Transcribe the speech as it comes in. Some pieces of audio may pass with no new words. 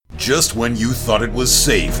just when you thought it was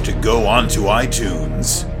safe to go onto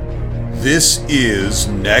iTunes. This is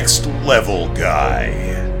Next Level Guy,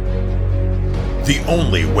 the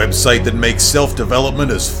only website that makes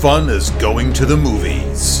self-development as fun as going to the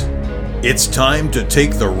movies. It's time to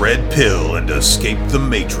take the red pill and escape the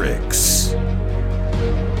Matrix.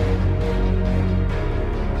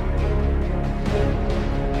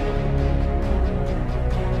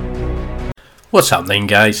 What's happening,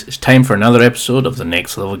 guys? It's time for another episode of the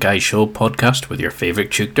Next Level Guy Show podcast with your favourite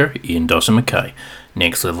tutor, Ian Dawson Mackay.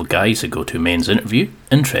 Next Level Guy is a go-to men's interview,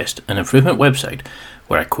 interest and improvement website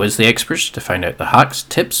where I quiz the experts to find out the hacks,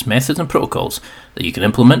 tips, methods and protocols that you can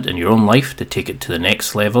implement in your own life to take it to the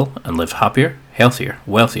next level and live happier, healthier,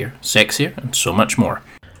 wealthier, sexier and so much more.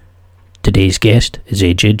 Today's guest is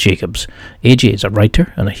AJ Jacobs. AJ is a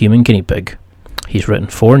writer and a human guinea pig. He's written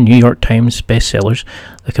 4 New York Times bestsellers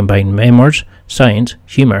that combine memoirs, science,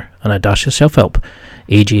 humour and a dash of self-help.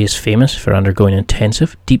 AJ is famous for undergoing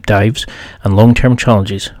intensive, deep dives and long-term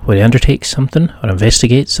challenges where he undertakes something or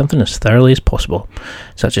investigates something as thoroughly as possible,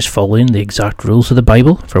 such as following the exact rules of the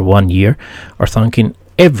Bible for 1 year or thanking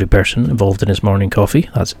every person involved in his morning coffee.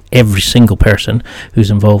 That's every single person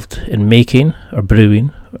who's involved in making or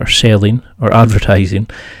brewing or selling or advertising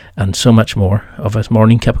and so much more of his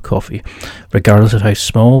morning cup of coffee, regardless of how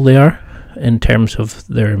small they are in terms of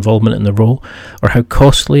their involvement in the role or how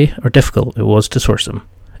costly or difficult it was to source them.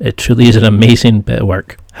 It truly is an amazing bit of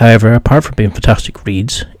work. However, apart from being fantastic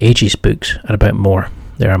reads, AJ's books are about more.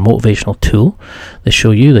 They're a motivational tool that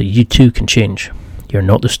show you that you too can change. You're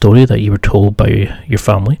not the story that you were told by your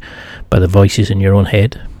family, by the voices in your own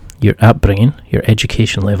head, your upbringing, your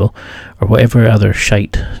education level, or whatever other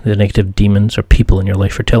shite the negative demons or people in your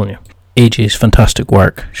life are telling you. AJ's fantastic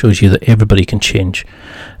work shows you that everybody can change,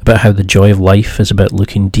 about how the joy of life is about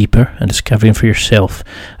looking deeper and discovering for yourself,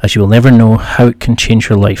 as you will never know how it can change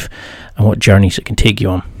your life and what journeys it can take you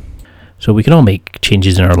on. So we can all make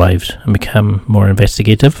changes in our lives and become more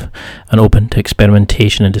investigative and open to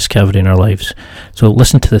experimentation and discovery in our lives. So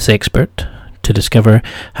listen to this expert to discover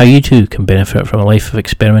how you too can benefit from a life of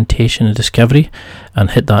experimentation and discovery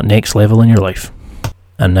and hit that next level in your life.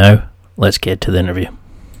 And now, let's get to the interview.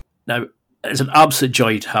 Now, it's an absolute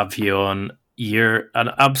joy to have you on. You're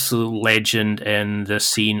an absolute legend in the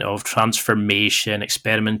scene of transformation,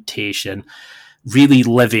 experimentation, really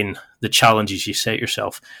living the challenges you set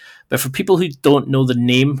yourself. But for people who don't know the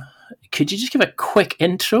name, could you just give a quick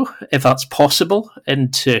intro, if that's possible,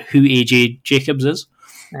 into who AJ Jacobs is?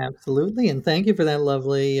 Absolutely, and thank you for that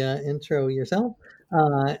lovely intro yourself.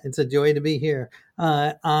 It's a joy to be here.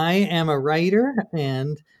 I am a writer,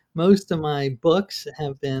 and most of my books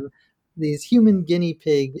have been these human guinea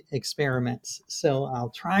pig experiments. So I'll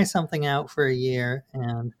try something out for a year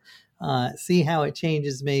and see how it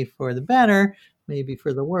changes me for the better, maybe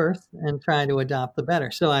for the worse, and try to adopt the better.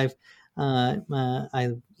 So I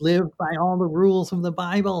lived by all the rules of the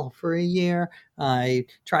Bible for a year. I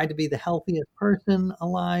tried to be the healthiest person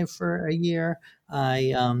alive for a year.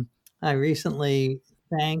 I recently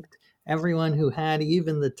thanked everyone who had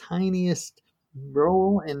even the tiniest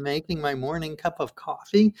role in making my morning cup of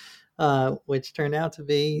coffee, which turned out to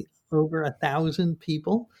be over 1,000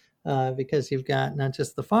 people. Because you've got not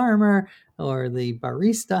just the farmer or the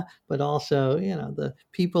barista, but also, the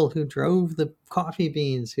people who drove the coffee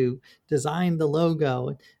beans, who designed the logo.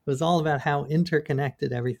 It was all about how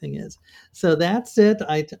interconnected everything is. So that's it.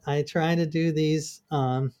 I try to do these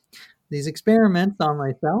experiments on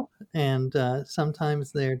myself, and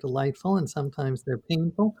sometimes they're delightful and sometimes they're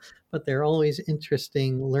painful, but they're always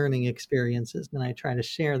interesting learning experiences, and I try to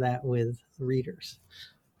share that with readers.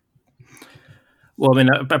 Well, I mean,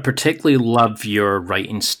 I particularly love your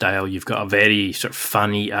writing style. You've got a very sort of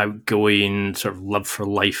funny, outgoing, sort of love for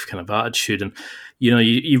life kind of attitude. And,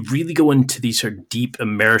 you really go into these sort of deep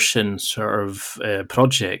immersion sort of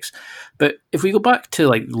projects. But if we go back to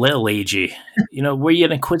like little AJ, were you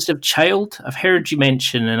an inquisitive child? I've heard you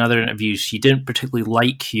mention in other interviews you didn't particularly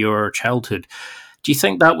like your childhood. Do you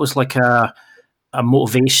think that was like a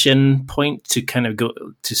motivation point to kind of go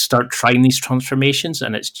to start trying these transformations,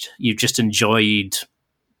 and you've just enjoyed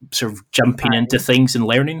sort of jumping into things and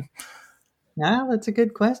learning? Yeah, that's a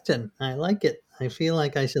good question. I like it. I feel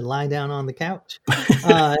like I should lie down on the couch.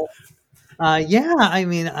 Yeah, I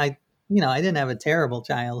mean, I didn't have a terrible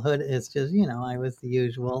childhood. It's just, I was the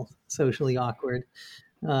usual socially awkward,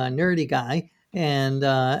 nerdy guy. And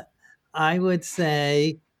I would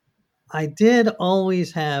say I did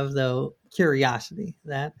always have, though, curiosity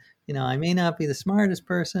that, I may not be the smartest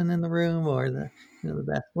person in the room or the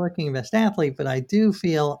best looking, best athlete, but I do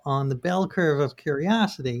feel on the bell curve of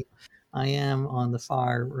curiosity, I am on the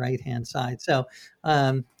far right-hand side. So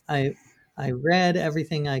I read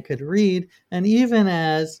everything I could read, and even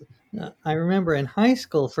as I remember in high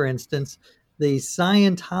school, for instance, the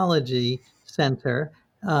Scientology Center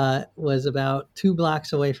was about 2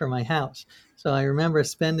 blocks away from my house. So I remember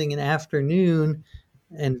spending an afternoon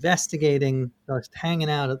investigating, just hanging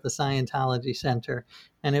out at the Scientology Center,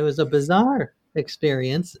 and it was a bizarre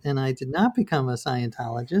experience. And I did not become a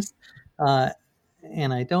Scientologist,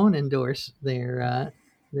 and I don't endorse their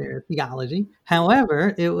theology.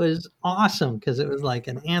 However, it was awesome because it was like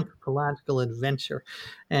an anthropological adventure,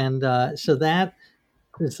 and so that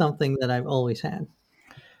is something that I've always had.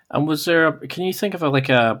 And can you think of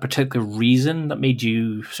a particular reason that made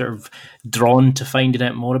you sort of drawn to finding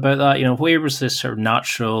out more about that? Where was this sort of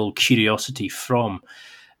natural curiosity from?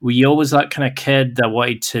 Were you always that kind of kid that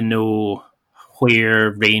wanted to know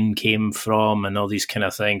where rain came from and all these kind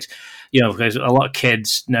of things? Because a lot of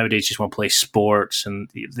kids nowadays just want to play sports and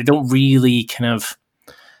they don't really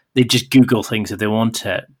they just Google things if they want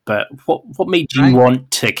it. But what made you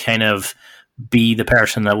want to kind of be the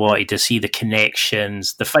person that wanted to see the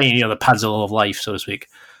connections, the puzzle of life, so to speak?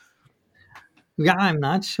 Yeah, I'm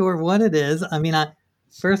not sure what it is. I mean,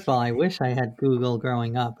 first of all, I wish I had Google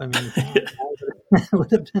growing up. I mean, that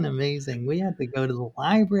would have been amazing. We had to go to the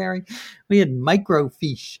library. We had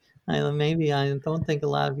microfiche. I don't think a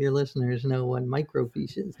lot of your listeners know what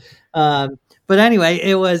microfiche is. But anyway,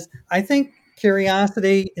 I think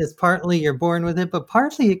curiosity is partly you're born with it, but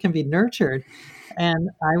partly it can be nurtured. And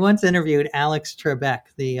I once interviewed Alex Trebek,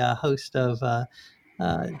 the host of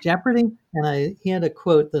Jeopardy, and he had a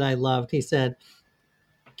quote that I loved. He said,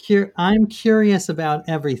 "I'm curious about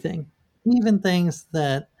everything, even things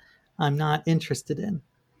that I'm not interested in."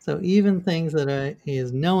 So even things that he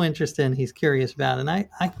has no interest in, he's curious about. And I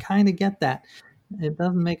kind of get that. It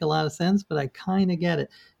doesn't make a lot of sense, but I kind of get it.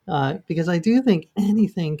 Because I do think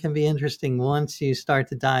anything can be interesting once you start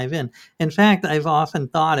to dive in. In fact, I've often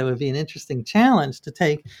thought it would be an interesting challenge to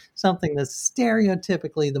take something that's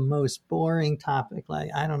stereotypically the most boring topic, like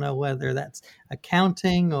I don't know whether that's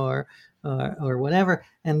accounting or whatever,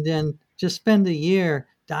 and then just spend a year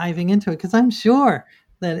diving into it. Because I'm sure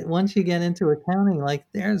that once you get into accounting, like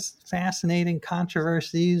there's fascinating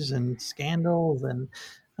controversies and scandals and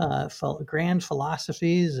grand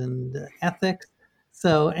philosophies and ethics.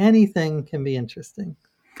 So anything can be interesting.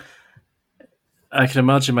 I can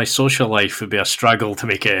imagine my social life would be a struggle to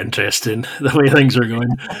make it interesting, the way things are going.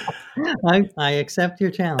 I accept your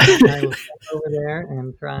challenge. I will go over there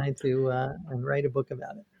and try to and write a book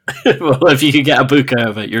about it. Well, if you can get a book out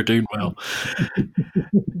of it, you're doing well.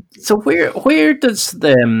 So where does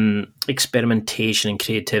the experimentation and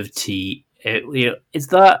creativity, is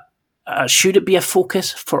that, should it be a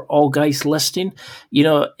focus for all guys listening?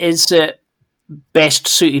 Is it best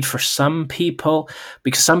suited for some people?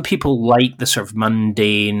 Because some people like the sort of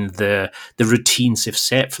mundane, the routines they've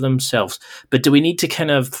set for themselves. But do we need to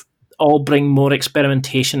kind of all bring more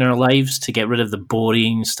experimentation in our lives to get rid of the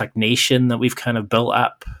boring stagnation that we've kind of built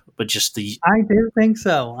up? But I do think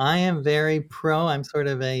so. I am very pro. I'm sort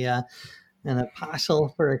of an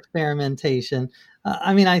apostle for experimentation.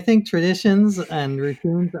 I think traditions and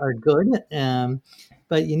routines are good,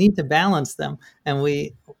 but you need to balance them. And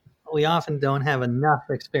we often don't have enough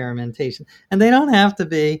experimentation, and they don't have to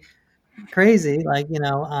be crazy. Like,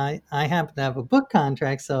 I happen to have a book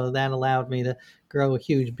contract, so that allowed me to grow a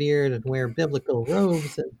huge beard and wear biblical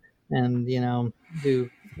robes and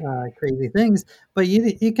do crazy things. But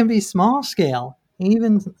it can be small scale,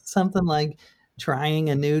 even something like trying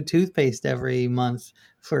a new toothpaste every month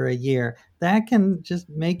for a year. That can just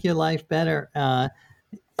make your life better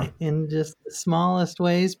in just the smallest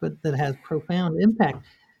ways, but that has profound impact.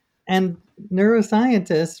 And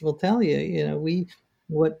neuroscientists will tell you, I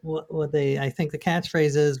think the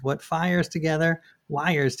catchphrase is, what fires together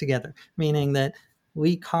wires together, meaning that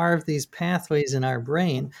we carve these pathways in our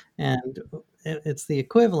brain, and it's the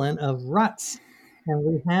equivalent of ruts, and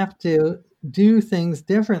we have to do things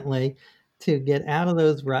differently to get out of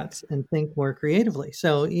those ruts and think more creatively.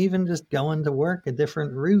 So even just going to work a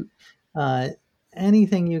different route,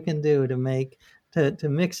 anything you can do to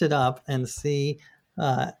mix it up and see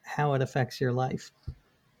how it affects your life.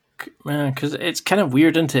 Because it's kind of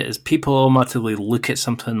weird, isn't it? Is people automatically look at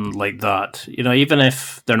something like that, even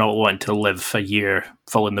if they're not wanting to live a year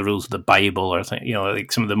following the rules of the Bible or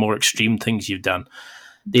like some of the more extreme things you've done,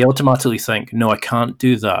 they automatically think, no, I can't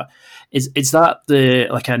do that. Is that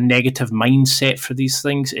a negative mindset for these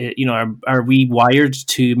things? Are we wired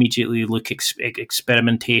to immediately look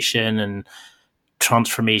experimentation and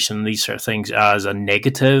transformation and these sort of things as a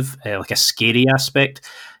negative, like a scary aspect?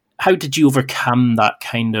 How did you overcome that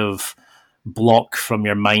kind of block from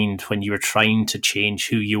your mind when you were trying to change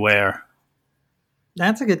who you were?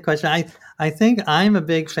 That's a good question. I think I'm a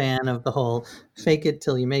big fan of the whole fake it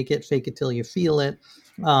till you make it, fake it till you feel it.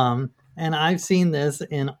 And I've seen this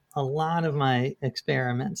in a lot of my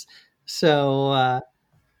experiments. So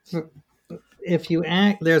if you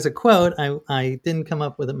act, there's a quote, I didn't come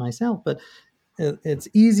up with it myself, but it's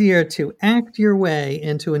easier to act your way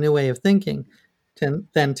into a new way of thinking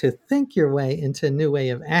than to think your way into a new way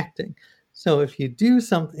of acting. So if you do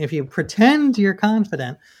something, if you pretend you're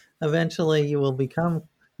confident, eventually you will become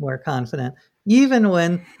more confident. Even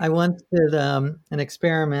when I once did an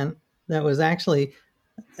experiment that was actually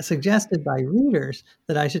suggested by readers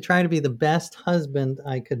that I should try to be the best husband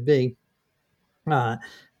I could be,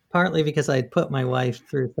 partly because I'd put my wife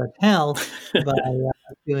through such hell by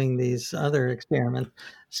doing these other experiments.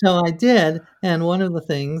 So I did, and one of the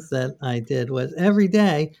things that I did was every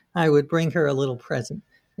day I would bring her a little present,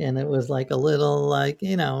 and it was like a little, like,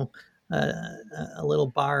 a little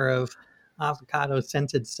bar of avocado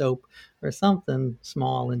scented soap or something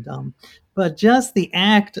small and dumb. But just the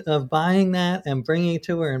act of buying that and bringing it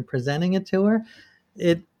to her and presenting it to her,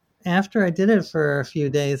 it after I did it for a few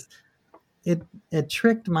days, it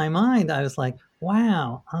tricked my mind. I was like,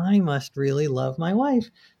 wow, I must really love my wife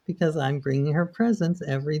because I'm bringing her presents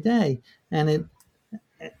every day. And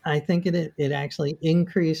I think it actually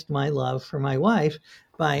increased my love for my wife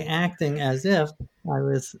by acting as if I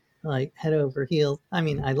was like head over heels. I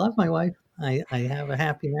mean, I love my wife. I have a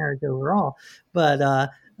happy marriage overall, but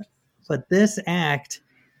this act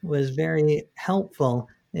was very helpful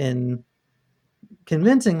in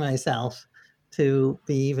convincing myself to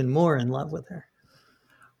be even more in love with her.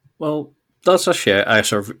 Well, that's a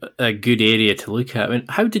sort of a good area to look at. I mean,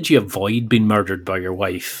 how did you avoid being murdered by your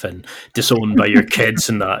wife and disowned by your kids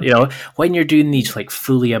and that? When you're doing these like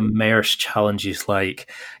fully immersed challenges, like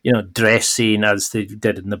dressing as they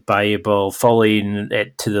did in the Bible, following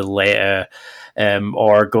it to the letter,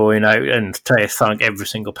 or going out and try to thank every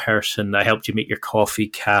single person that helped you make your coffee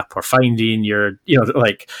cap, or finding your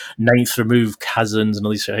like ninth removed cousins and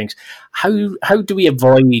all these sort of things. How do we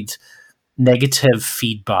avoid negative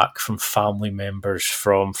feedback from family members,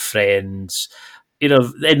 from friends, in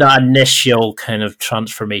that initial kind of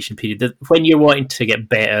transformation period, when you're wanting to get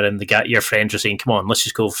better and your friends are saying, come on, let's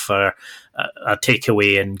just go for a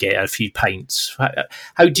takeaway and get a few pints?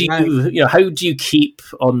 How do you, how do you keep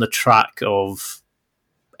on the track of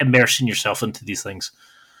immersing yourself into these things?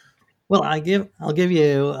 Well, I'll give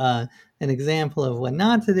you an example of what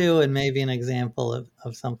not to do, and maybe an example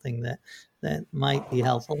of something that might be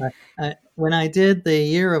helpful. When I did the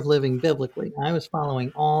Year of Living Biblically, I was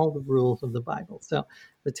following all the rules of the Bible. So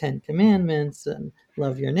the 10 Commandments and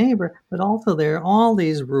love your neighbor, but also there are all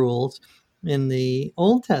these rules in the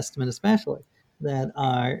Old Testament especially that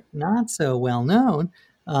are not so well known,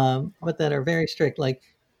 but that are very strict. Like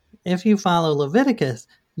if you follow Leviticus,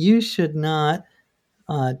 you should not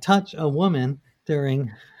touch a woman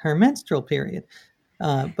during her menstrual period.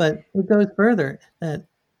 But it goes further that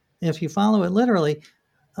if you follow it literally,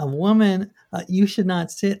 a woman, you should not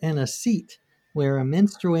sit in a seat where a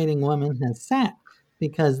menstruating woman has sat,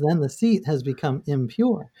 because then the seat has become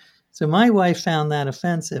impure. So my wife found that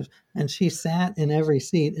offensive, and she sat in every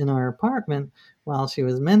seat in our apartment while she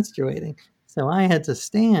was menstruating. So I had to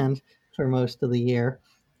stand for most of the year.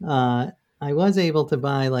 I was able to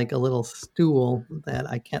buy like a little stool that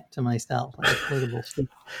I kept to myself, like a portable stool.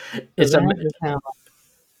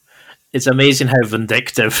 It's amazing how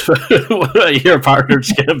vindictive your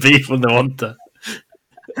partner's going to be when they want to.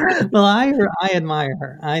 Well, I admire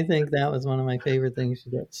her. I think that was one of my favorite things she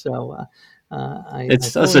did. So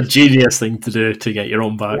that's a genius thing to do, to get your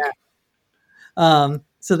own back. Yeah.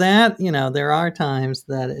 So that, there are times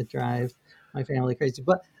that it drives my family crazy.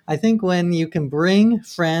 But I think when you can bring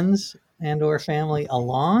friends and or family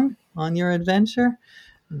along on your adventure,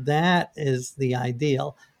 that is the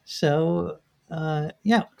ideal. So,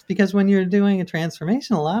 because when you're doing a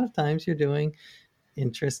transformation, a lot of times you're doing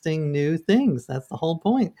interesting new things. That's the whole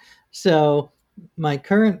point. So my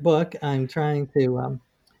current book, I'm trying to,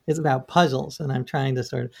 is about puzzles, and I'm trying to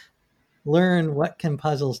sort of learn what can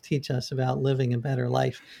puzzles teach us about living a better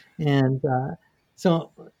life. And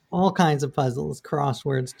so all kinds of puzzles,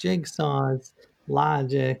 crosswords, jigsaws,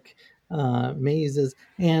 logic, mazes.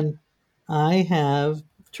 And I have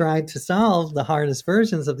tried to solve the hardest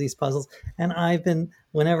versions of these puzzles. And I've been,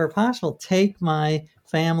 whenever possible, take my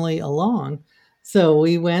family along. So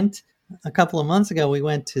we went, a couple of months ago, we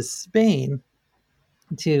went to Spain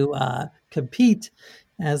to compete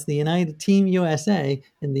as the United Team USA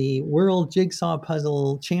in the World Jigsaw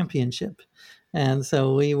Puzzle Championship. And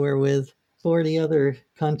so we were with 40 other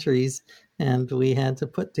countries, and we had to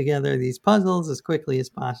put together these puzzles as quickly as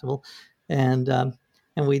possible, and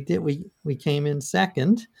we did. We came in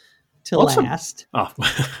second to Awesome. last. Oh.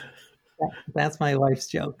 That's my wife's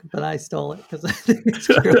joke, but I stole it because I think it's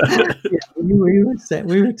true. Yeah,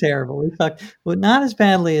 we were terrible. We sucked, well, not as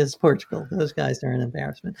badly as Portugal. Those guys are an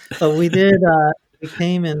embarrassment. But we did. We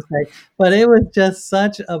came in second, but it was just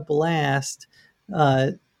such a blast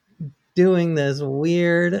doing this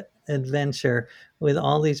weird adventure with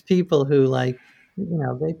all these people who, like,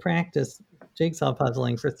 they practice jigsaw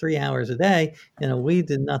puzzling for 3 hours a day. We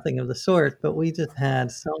did nothing of the sort, but we just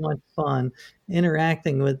had so much fun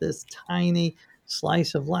interacting with this tiny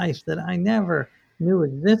slice of life that I never knew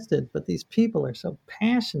existed. But these people are so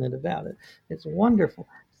passionate about it. It's wonderful.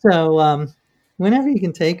 So whenever you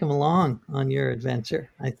can take them along on your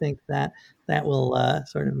adventure, I think that will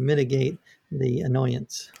sort of mitigate the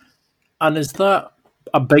annoyance. And is that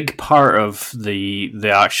a big part of the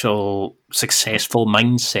actual successful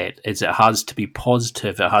mindset? Is it has to be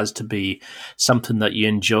positive? It has to be something that you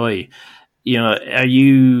enjoy.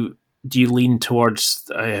 Do you lean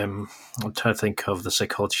towards? I'm trying to think of the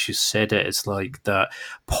psychologist who said it. It's like that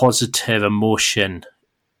positive emotion,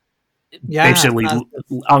 basically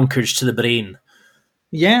anchors to the brain.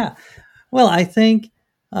 Yeah. Well, I think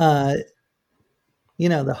the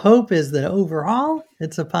hope is that overall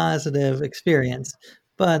it's a positive experience,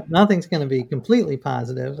 but nothing's going to be completely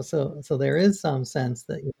positive. So there is some sense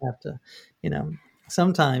that you have to,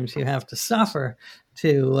 sometimes you have to suffer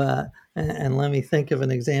to, and let me think of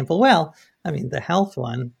an example. Well, I mean, the health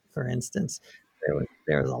one, for instance,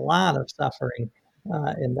 there was a lot of suffering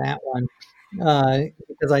in that one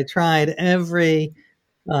because I tried every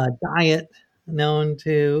diet known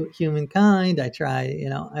to humankind. I tried,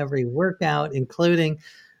 every workout, including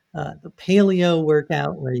the paleo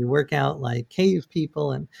workout, where you work out like cave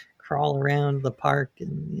people and crawl around the park,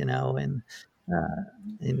 and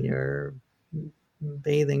in your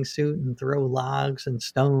bathing suit and throw logs and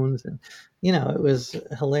stones, and it was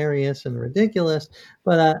hilarious and ridiculous.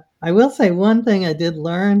 But I will say one thing I did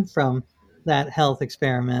learn from that health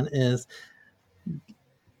experiment is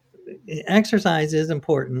exercise is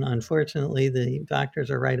important. Unfortunately, the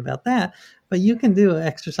doctors are right about that, but you can do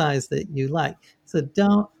exercise that you like. So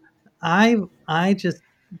I just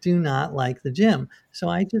do not like the gym. So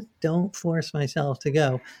I just don't force myself to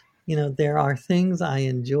go. There are things I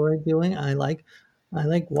enjoy doing. I like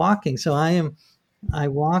walking. So I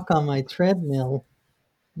walk on my treadmill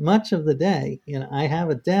much of the day. I have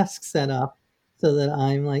a desk set up so that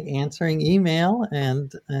I'm like answering email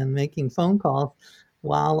and making phone calls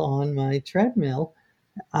while on my treadmill.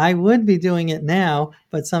 I would be doing it now,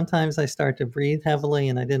 but sometimes I start to breathe heavily,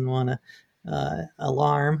 and I didn't want to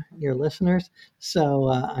alarm your listeners. So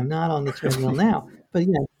I'm not on the treadmill now. But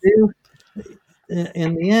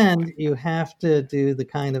in the end, you have to do the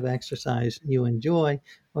kind of exercise you enjoy,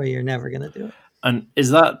 or you're never going to do it. And is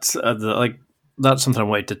that that's something I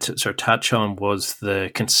wanted to sort of touch on, was the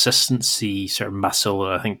consistency sort of muscle,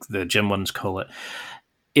 I think the gym ones call it.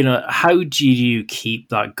 How do you keep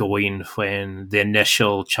that going when the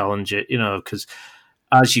initial challenge, because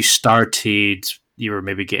as you started, you were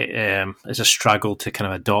maybe it's a struggle to kind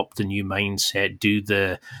of adopt the new mindset, do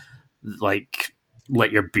the, like,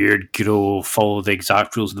 let your beard grow, follow the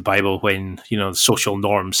exact rules of the Bible when, the social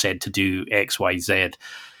norm said to do X, Y, Z.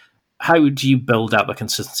 How do you build up the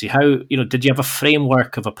consistency? How, did you have a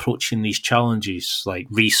framework of approaching these challenges, like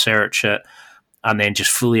research it and then just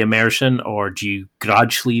fully immerse in, or do you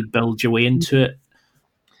gradually build your way into it?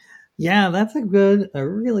 Yeah, that's a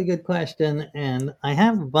really good question. And I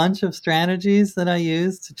have a bunch of strategies that I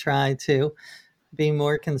use to try to be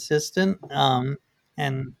more consistent.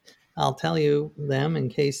 And I'll tell you them in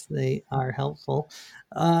case they are helpful.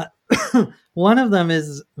 One of them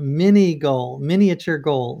is miniature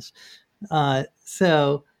goals.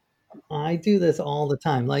 So I do this all the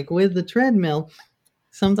time. Like with the treadmill,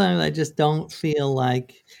 sometimes I just don't feel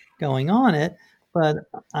like going on it, but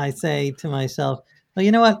I say to myself, well,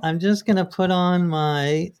 you know what? I'm just going to put on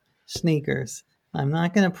my sneakers. I'm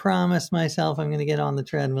not going to promise myself I'm going to get on the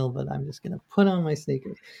treadmill, but I'm just going to put on my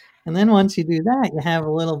sneakers. And then once you do that, you have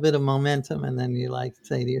a little bit of momentum, and then you like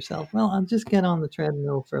say to yourself, well, I'll just get on the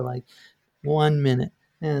treadmill for like 1 minute.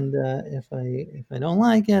 And if I don't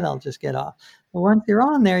like it, I'll just get off. But once you're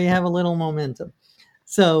on there, you have a little momentum.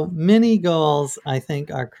 So mini goals, I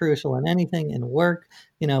think, are crucial in anything. In work,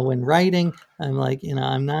 when writing, I'm like,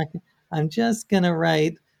 I'm just going to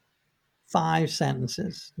write 5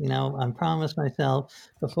 sentences. I promise myself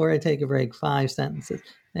before I take a break, 5 sentences.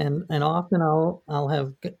 And often I'll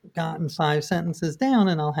have gotten 5 sentences down,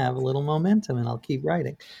 and I'll have a little momentum, and I'll keep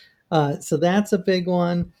writing. So that's a big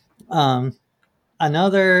one.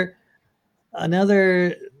 Another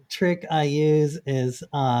trick I use is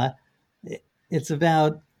it's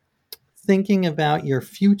about thinking about your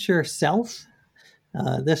future self.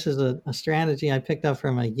 This is a strategy I picked up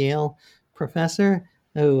from a Yale professor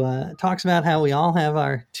who talks about how we all have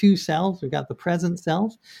our two selves. We've got the present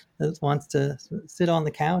self that wants to sit on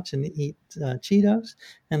the couch and eat Cheetos,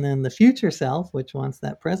 and then the future self, which wants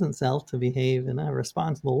that present self to behave in a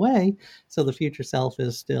responsible way, so the future self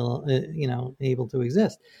is still, able to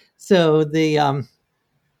exist. So the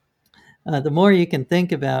more you can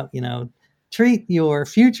think about, treat your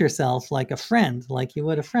future self like a friend, like you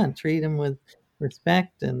would a friend. Treat him with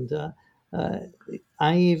respect. And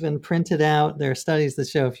I even printed out, there are studies that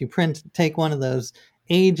show if you take one of those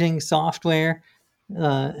aging software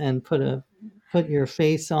and put your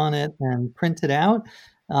face on it and print it out,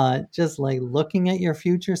 just like looking at your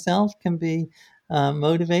future self can be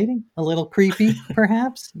motivating, a little creepy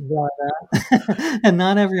perhaps, but and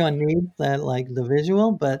not everyone needs that, like the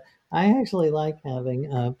visual, but I actually like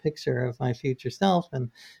having a picture of my future self. And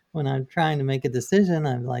when I'm trying to make a decision,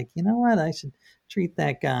 I'm like, you know what, I should treat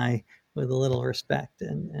that guy with a little respect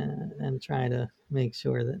and try to make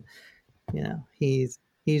sure that,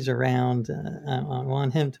 he's around. I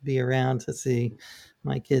want him to be around to see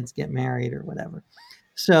my kids get married or whatever.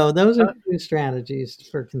 So those are two strategies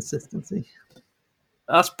for consistency.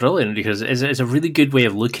 That's brilliant, because it's a really good way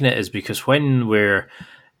of looking at it, is because when we're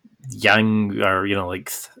young, or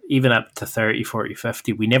even up to 30, 40,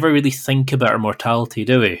 50, we never really think about our mortality,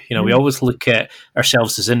 do we? We always look at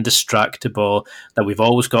ourselves as indestructible, that we've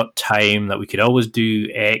always got time, that we could always do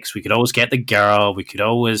X, we could always get the girl, we could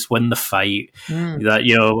always win the fight,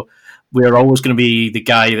 that we're always going to be the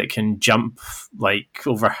guy that can jump like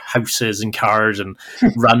over houses and cars and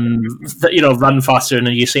run faster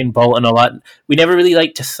than Usain Bolt and all that. We never really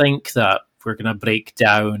like to think that we're going to break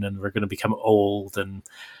down and we're going to become old. And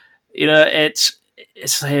it's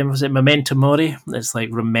was it memento mori? It's like,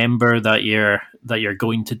 remember that you're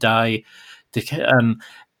going to die. And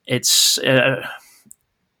it's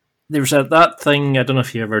there's that thing, I don't know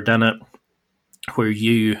if you ever done it, where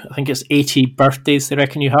I think it's 80 birthdays they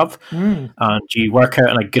reckon you have, and you work out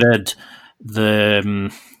on a grid.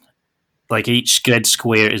 Like each grid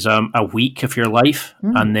square is a week of your life,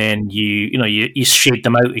 and then you shade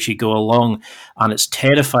them out as you go along, and it's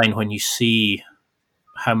terrifying when you see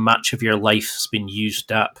how much of your life's been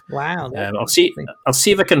used up. Wow! I'll see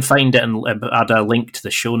if I can find it and add a link to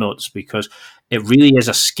the show notes, because it really is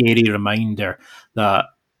a scary reminder that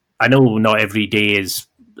I know not every day is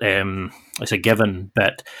it's a given,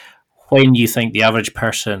 but when you think the average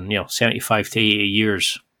person, 75 to 80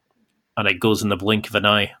 years, and it goes in the blink of an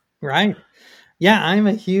eye. Right. Yeah, I'm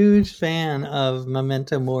a huge fan of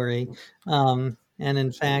memento mori. And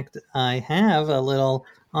in fact, I have a little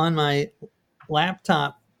on my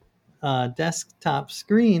laptop desktop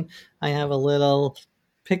screen. I have a little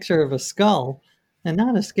picture of a skull, and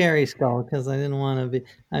not a scary skull, because I didn't want to be.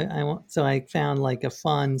 So I found like a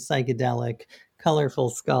fun, psychedelic, colorful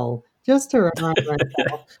skull, just to remind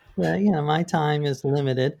myself that my time is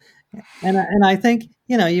limited, and I think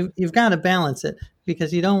you've got to balance it,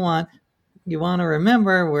 because you want to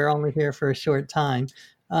remember we're only here for a short time,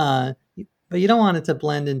 but you don't want it to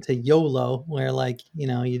blend into YOLO, where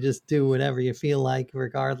you just do whatever you feel like,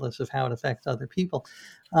 regardless of how it affects other people.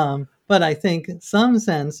 But I think some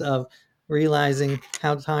sense of realizing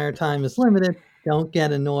how our time is limited. Don't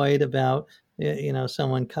get annoyed about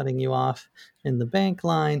someone cutting you off in the bank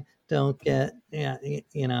line. Don't get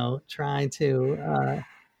try to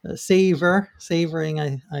savoring.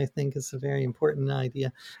 I think is a very important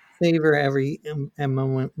idea. Savor every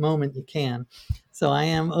moment you can. So I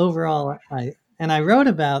am overall, I wrote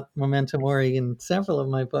about memento mori in several of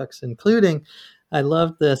my books, including, I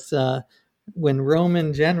loved this, when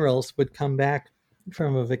Roman generals would come back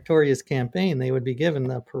from a victorious campaign, they would be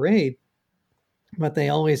given a parade, but they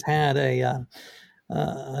always had a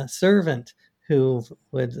servant who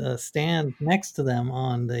would stand next to them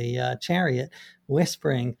on the chariot,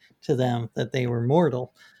 whispering to them that they were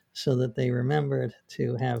mortal, so that they remembered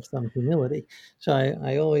to have some humility. So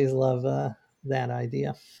I always love that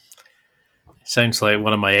idea. Sounds like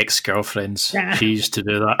one of my ex-girlfriends. She used to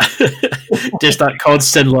do that. Just that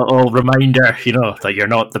constant little reminder, that you're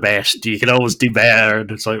not the best. You can always do better.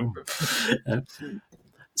 And it's like,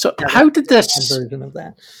 so how did this version of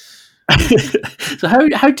that? So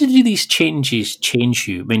how did these changes change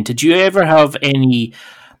you? I mean, did you ever have any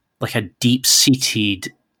a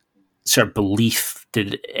deep-seated sort of belief?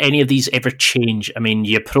 Did any of these ever change? I mean,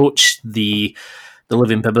 you approached the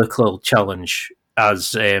Living Biblical Challenge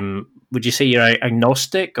as would you say you're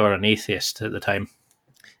agnostic or an atheist at the time?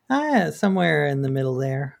 Somewhere in the middle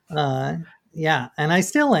there. Yeah, and I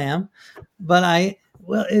still am, but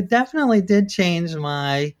it definitely did change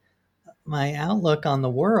my outlook on the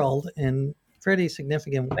world in pretty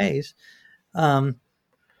significant ways. Um,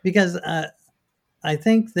 because I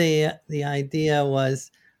think the idea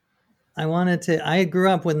was I grew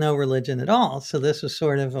up with no religion at all. So this was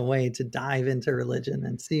sort of a way to dive into religion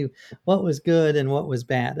and see what was good and what was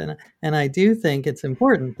bad. And I do think it's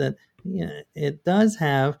important that it does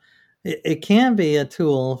have, it can be a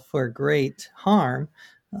tool for great harm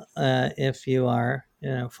if you are,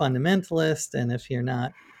 fundamentalist, and if you're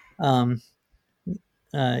not, um,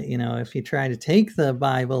 if you try to take the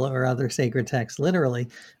Bible or other sacred texts literally,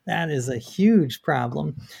 that is a huge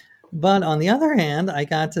problem. But on the other hand, I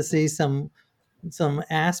got to see some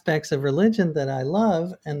aspects of religion that I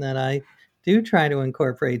love and that I do try to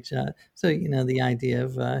incorporate. The idea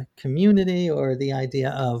of community, or the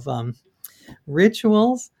idea of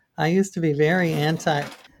rituals. I used to be very anti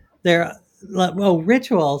there. Well,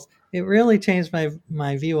 rituals. It really changed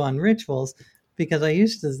my view on rituals, because I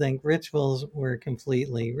used to think rituals were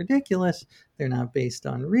completely ridiculous. They're not based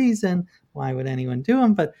on reason. Why would anyone do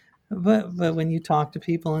them? But when you talk to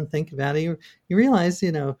people and think about it, you realize,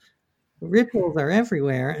 rituals are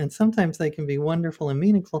everywhere, and sometimes they can be wonderful and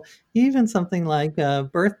meaningful. Even something like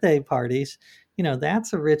birthday parties,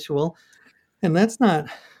 that's a ritual, and that's not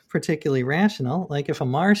particularly rational. Like if a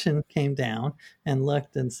Martian came down and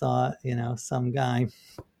looked and saw, some guy,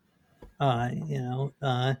 at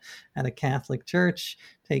a Catholic church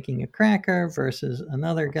taking a cracker versus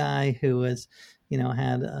another guy who was,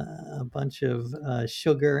 had a bunch of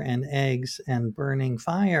sugar and eggs and burning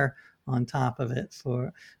fire on top of it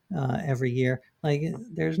for every year. Like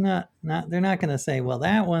they're not going to say, well,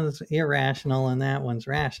 that one's irrational and that one's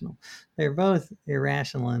rational. They're both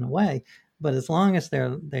irrational in a way, but as long as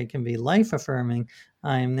they can be life affirming,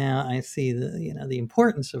 I see the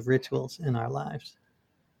importance of rituals in our lives.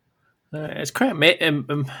 It's quite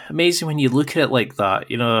amazing when you look at it like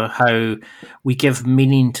that, how we give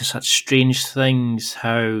meaning to such strange things,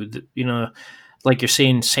 how, like you're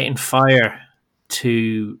saying, setting fire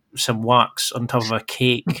to some wax on top of a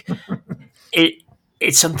cake.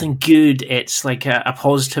 It's something good. It's like a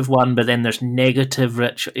positive one, but then there's negative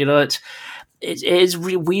ritual. It is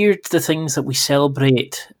weird, the things that we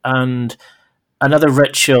celebrate, and another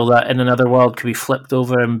ritual that in another world could be flipped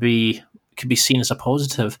over and could be seen as a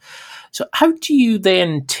positive. So how do you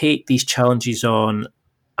then take these challenges on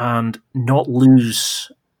and not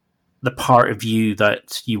lose the part of you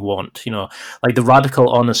that you want? Like the radical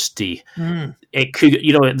honesty. It could,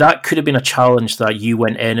 that could have been a challenge that you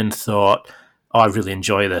went in and thought, oh, I really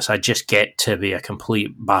enjoy this. I just get to be a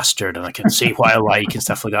complete bastard and I can say what I like and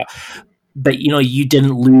stuff like that. But, you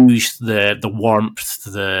didn't lose the warmth,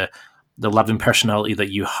 the loving personality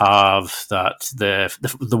that you have, that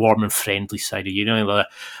the warm and friendly side of you,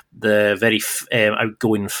 the very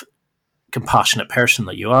outgoing, compassionate person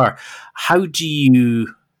that you are. How do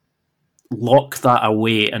you lock that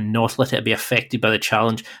away and not let it be affected by the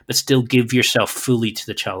challenge, but still give yourself fully to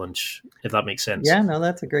the challenge, if that makes sense? Yeah, no,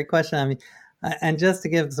 that's a great question. I mean, and just to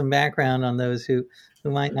give some background on those who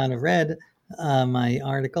might not have read my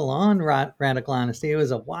article on radical honesty, it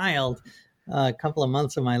was a wild couple of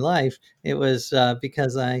months of my life. It was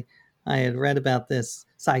because I had read about this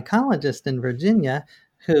psychologist in Virginia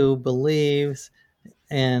who believes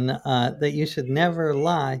in that you should never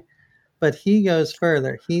lie. But he goes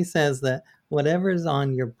further. He says that whatever's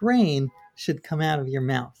on your brain should come out of your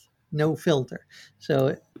mouth, no filter.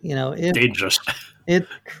 So, Dangerous. It's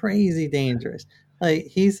crazy dangerous. Like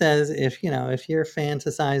he says, if you're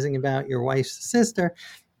fantasizing about your wife's sister,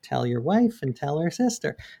 tell your wife and tell her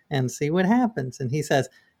sister and see what happens. And he says,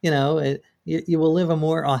 you will live a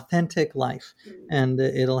more authentic life, and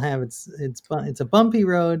it'll have it's a bumpy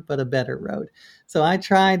road, but a better road. So I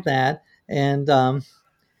tried that, and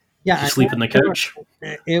yeah. Did you sleep on the couch?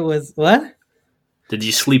 It was what? Did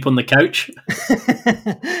you sleep on the couch?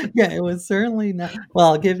 Yeah, it was certainly not.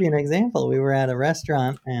 Well, I'll give you an example. We were at a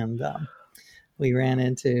restaurant, and we ran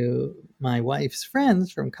into my wife's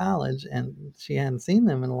friends from college, and she hadn't seen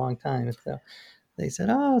them in a long time. So they said,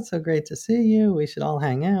 "Oh, it's so great to see you. We should all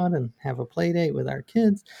hang out and have a play date with our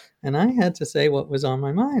kids." And I had to say what was on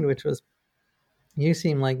my mind, which was, you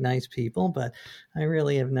seem like nice people, but I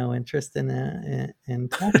really have no interest in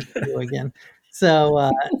talking to you again. So,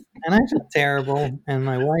 and I felt terrible, and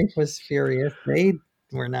my wife was furious. They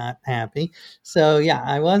were not happy. So, yeah,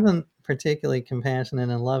 I wasn't particularly compassionate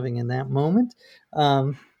and loving in that moment.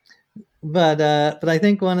 But I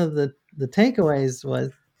think one of the takeaways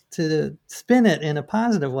was to spin it in a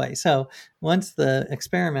positive way. So once the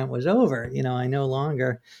experiment was over, I no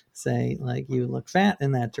longer say like, you look fat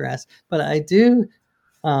in that dress, but I do.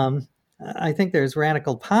 I think there's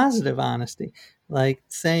radical positive honesty, like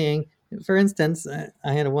saying, for instance,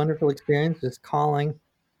 I had a wonderful experience just calling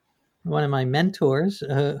one of my mentors,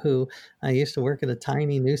 who I used to work at a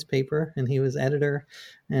tiny newspaper, and he was editor,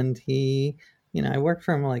 and I worked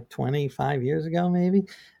for him like 25 years ago, maybe.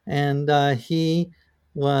 And he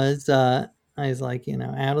was, I was like,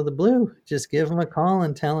 out of the blue, just give him a call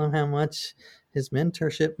and tell him how much his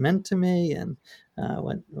mentorship meant to me, and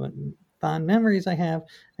what fond memories I have.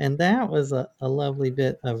 And that was a lovely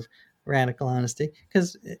bit of radical honesty,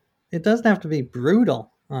 because it doesn't have to be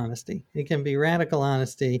brutal honesty. It can be radical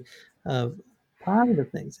honesty of positive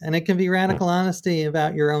things. And it can be radical honesty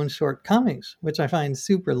about your own shortcomings, which I find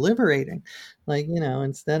super liberating. Like,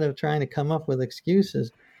 instead of trying to come up with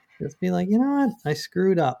excuses, just be like, you know what? I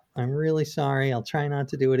screwed up. I'm really sorry. I'll try not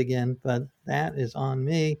to do it again, but that is on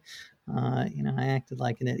me. I acted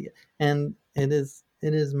like an idiot. And it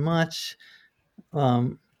is much,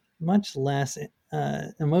 much less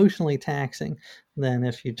emotionally taxing than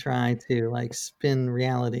if you try to like spin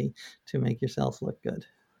reality to make yourself look good.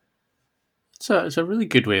 So it's a really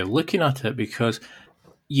good way of looking at it, because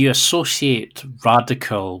you associate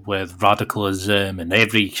radical with radicalism and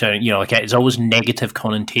every kind of, like it's always negative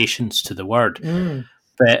connotations to the word.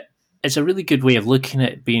 But it's a really good way of looking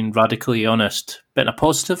at being radically honest, but in a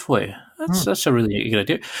positive way. That's a really good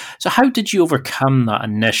idea. So how did you overcome that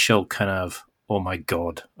initial kind of, oh my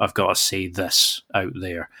God, I've got to say this out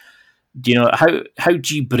there? How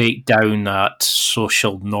do you break down that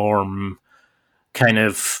social norm kind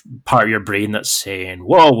of part of your brain that's saying,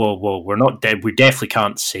 whoa, we're not dead. We definitely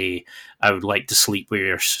can't say I would like to sleep with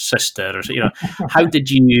your sister, or how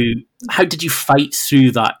did you fight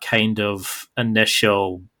through that kind of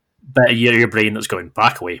initial bit of your brain that's going,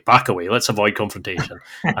 back away, let's avoid confrontation,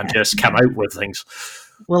 and just come out with things?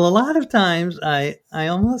 Well, a lot of times I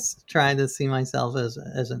almost try to see myself as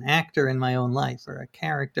an actor in my own life, or a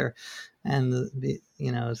character, and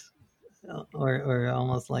or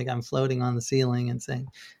almost like I'm floating on the ceiling and saying,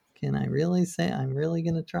 can I really say, I'm really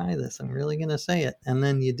going to try this? I'm really going to say it. And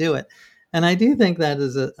then you do it. And I do think that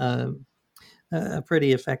is a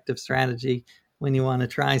pretty effective strategy when you want to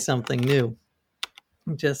try something new.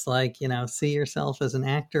 Just like, see yourself as an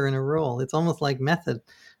actor in a role. It's almost like method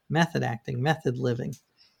acting, method living.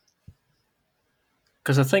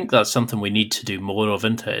 Because I think that's something we need to do more of,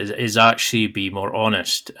 isn't it? Is actually be more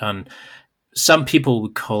honest. And some people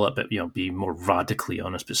would call it, be more radically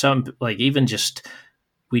honest. But some, like, even just,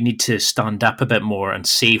 we need to stand up a bit more and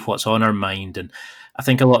say what's on our mind. And I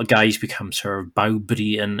think a lot of guys become sort of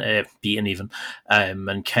beaten even,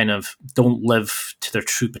 and kind of don't live to their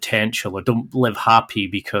true potential, or don't live happy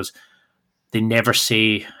because they never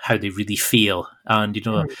say how they really feel. And,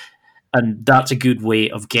 and that's a good way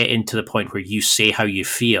of getting to the point where you say how you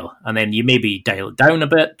feel. And then you maybe dial it down a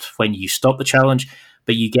bit when you stop the challenge,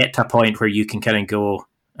 but you get to a point where you can kind of go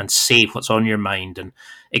and say what's on your mind and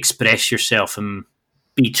express yourself and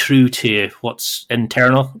be true to what's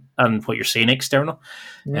internal and what you're saying external.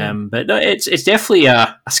 Yeah. But no, it's definitely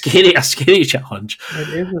a scary challenge. It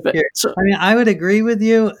is scary. So, I would agree with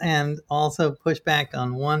you, and also push back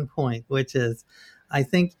on one point, which is, I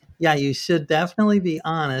think, you should definitely be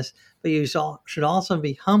honest, but you should also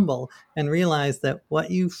be humble and realize that what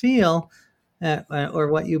you feel or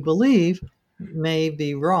what you believe may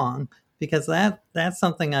be wrong, because that's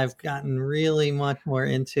something I've gotten really much more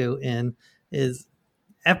into is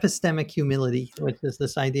epistemic humility, which is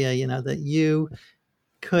this idea, that you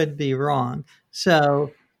could be wrong.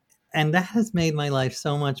 So, and that has made my life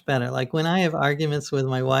so much better. Like when I have arguments with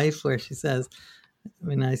my wife where she says,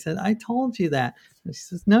 when I said, I told you that, and she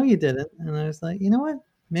says, no, you didn't. And I was like, you know what?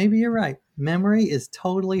 Maybe you're right. Memory is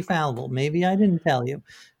totally fallible. Maybe I didn't tell you,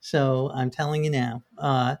 so I'm telling you now.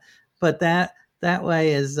 But that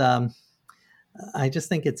way is, I just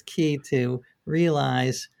think it's key to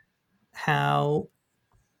realize how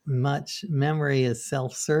much memory is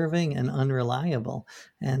self-serving and unreliable,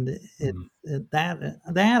 and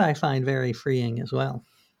that I find very freeing as well.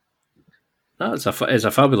 That's a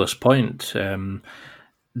fabulous point.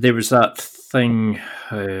 There was that thing,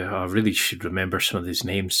 I really should remember some of these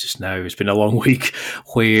names just now. It's been a long week,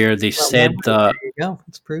 where they said that... There you go.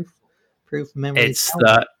 It's proof memory. It's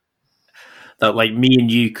that like me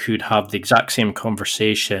and you could have the exact same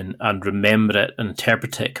conversation and remember it and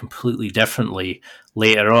interpret it completely differently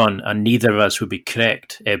later on, and neither of us would be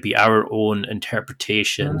correct. It'd be our own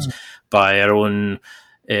interpretations by our own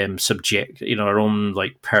subject, our own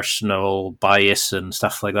like personal bias and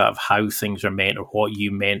stuff like that of how things are meant or what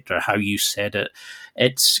you meant or how you said it.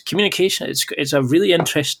 It's communication. It's a really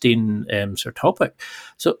interesting sort of topic.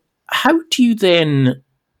 So how do you then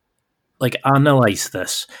like analyze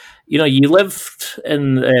this? You lived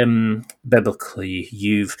in biblically.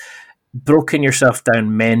 You've broken yourself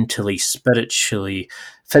down mentally, spiritually,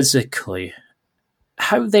 physically.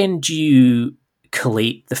 How then do you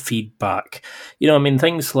collate the feedback?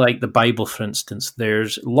 Things like the Bible, for instance,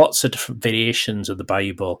 there's lots of different variations of the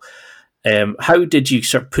Bible. How did you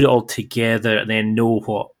sort of put it all together and then know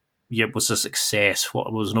what was a success,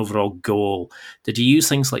 what was an overall goal? Did you use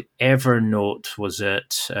things like Evernote? Was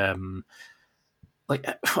it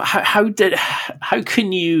how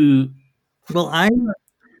can you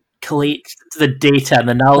collate the data and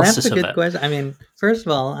analysis of it? That's a good question. First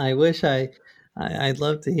of all, I wish I'd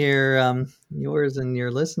love to hear yours and your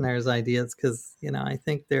listeners' ideas, because I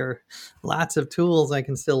think there are lots of tools I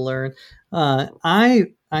can still learn.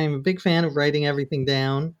 I'm a big fan of writing everything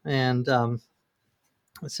down, and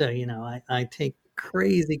so I take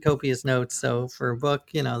crazy copious notes. So for a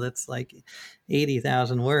book, that's like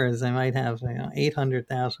 80,000 words, I might have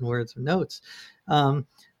 800,000 words of notes, and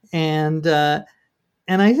I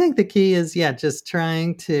think the key is just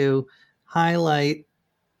trying to highlight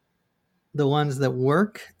the ones that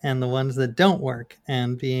work and the ones that don't work,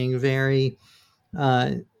 and being very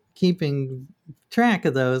keeping track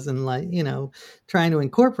of those, and trying to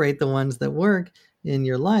incorporate the ones that work in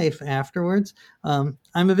your life afterwards. I'm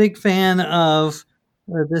a big fan of,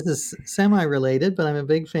 this is semi-related, but I'm a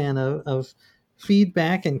big fan of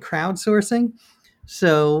feedback and crowdsourcing.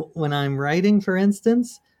 So when I'm writing, for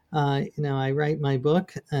instance, I write my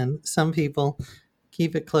book, and some people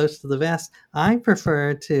keep it close to the vest. I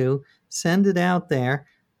prefer to send it out there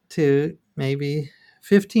to maybe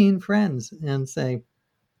 15 friends and say,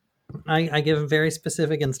 I give them very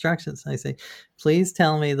specific instructions. I say, please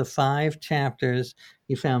tell me the 5 chapters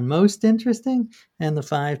you found most interesting and the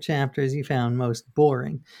 5 chapters you found most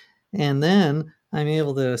boring. And then I'm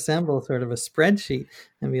able to assemble sort of a spreadsheet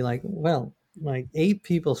and be like, well, like 8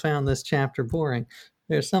 people found this chapter boring.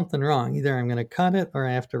 There's something wrong. Either I'm going to cut it or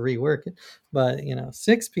I have to rework it. But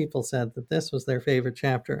 6 people said that this was their favorite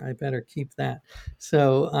chapter. I better keep that.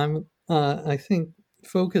 So I think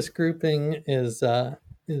focus grouping is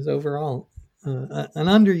overall an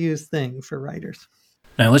underused thing for writers.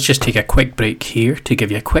 Now let's just take a quick break here to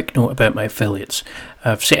give you a quick note about my affiliates.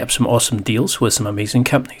 I've set up some awesome deals with some amazing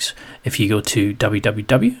companies. If you go to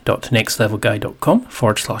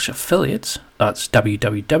www.nextlevelguy.com/affiliates, that's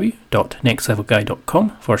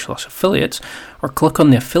www.nextlevelguy.com/affiliates, or click on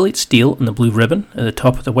the affiliates deal in the blue ribbon at the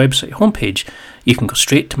top of the website homepage. You can go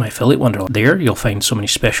straight to my affiliate wonderland. There you'll find so many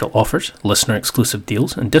special offers, listener exclusive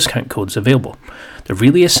deals, and discount codes available. There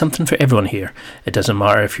really is something for everyone here. It doesn't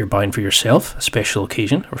matter if you're buying for yourself, a special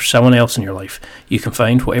occasion, or someone else in your life. You can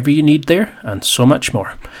find whatever you need there, and so much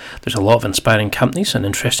more. There's a lot of inspiring companies and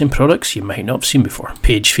interesting products you might not have seen before.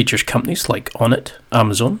 Page features companies like Onnit,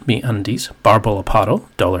 Amazon, MeUndies, Barbell Apparel,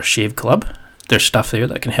 Dollar Shave Club. There's stuff there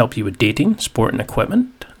that can help you with dating, sport and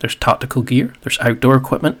equipment. There's tactical gear, there's outdoor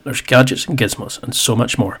equipment, there's gadgets and gizmos, and so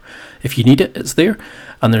much more. If you need it, it's there,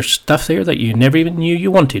 and there's stuff there that you never even knew you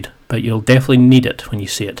wanted, but you'll definitely need it when you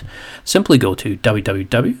see it. Simply go to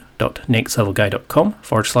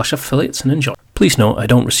www.nextlevelguy.com/affiliates and enjoy. Please note, I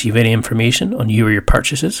don't receive any information on you or your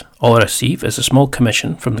purchases. All I receive is a small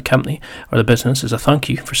commission from the company or the business as a thank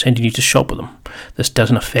you for sending you to shop with them. This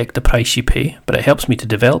doesn't affect the price you pay, but it helps me to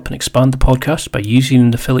develop and expand the podcast by using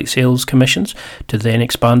the affiliate sales commissions to then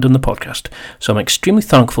expand on the podcast. So I'm extremely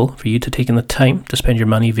thankful for you to taking the time to spend your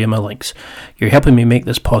money via my links. You're helping me make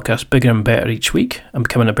this podcast bigger and better each week. I'm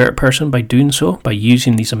becoming a better person by doing so by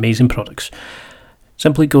using these amazing products.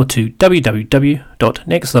 Simply go to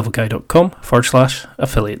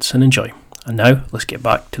www.nextlevelguy.com/affiliates and enjoy. And now let's get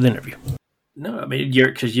back to the interview. No,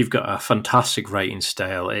 because you've got a fantastic writing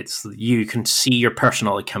style. You can see your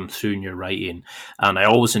personality come through in your writing, and I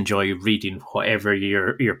always enjoy reading whatever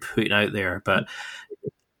you're putting out there. But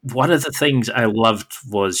one of the things I loved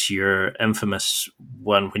was your infamous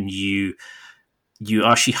one when you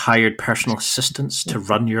actually hired personal assistants to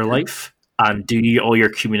run your life and do all your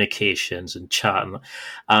communications and chat.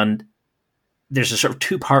 And there's a sort of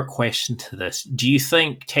 2-part question to this. Do you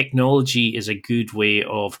think technology is a good way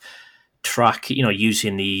of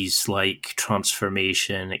using these like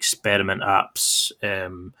transformation experiment apps,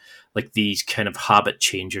 like these kind of habit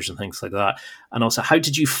changers and things like that? And also, how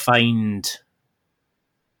did you find,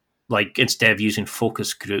 like, instead of using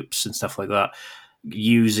focus groups and stuff like that,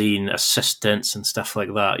 using assistants and stuff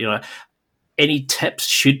like that, any tips?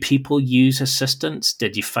 Should people use assistants?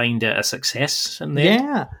 Did you find it a success in the end?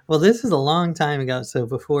 Yeah. Well, this is a long time ago. So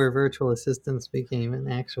before virtual assistants became an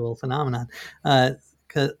actual phenomenon,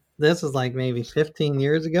 because this was like maybe 15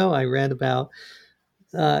 years ago, I read about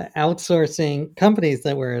outsourcing companies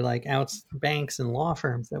that were like banks and law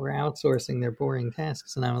firms that were outsourcing their boring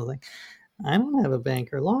tasks. And I was like, I don't have a bank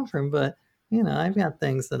or law firm, but I've got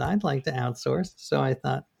things that I'd like to outsource. So I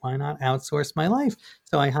thought, why not outsource my life?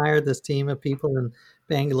 So I hired this team of people in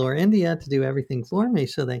Bangalore, India to do everything for me.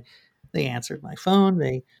 So they answered my phone.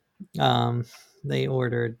 They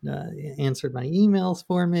ordered, answered my emails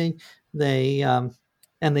for me.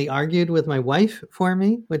 And they argued with my wife for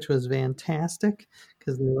me, which was fantastic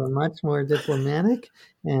because they were much more diplomatic,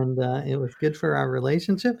 and it was good for our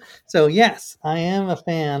relationship. So yes, I am a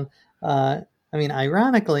fan.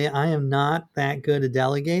 Ironically, I am not that good a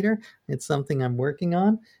delegator. It's something I'm working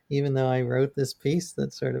on, even though I wrote this piece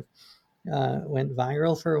that sort of went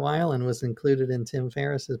viral for a while and was included in Tim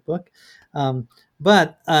Ferriss's book.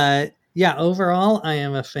 But overall, I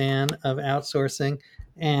am a fan of outsourcing.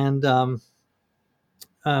 And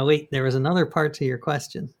wait, there was another part to your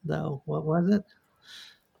question, though. What was it?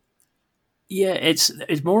 Yeah, it's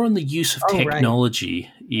more on the use of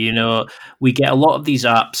technology. Right. We get a lot of these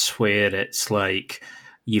apps where it's like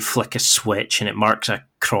you flick a switch and it marks a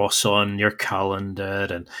cross on your calendar,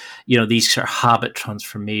 and these sort of habit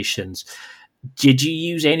transformations. Did you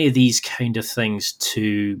use any of these kind of things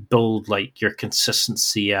to build like your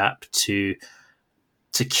consistency app to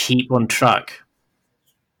keep on track?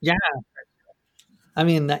 Yeah.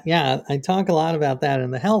 I talk a lot about that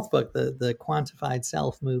in the health book, the quantified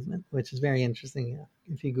self movement, which is very interesting.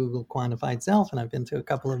 If you Google quantified self, and I've been to a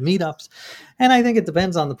couple of meetups, and I think it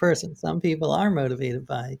depends on the person. Some people are motivated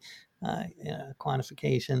by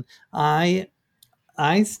quantification. I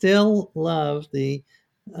still love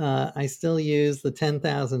I still use the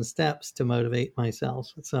 10,000 steps to motivate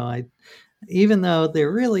myself. So even though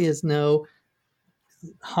there really is no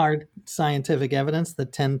hard scientific evidence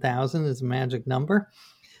that 10,000 is a magic number,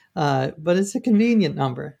 but it's a convenient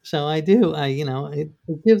number. So it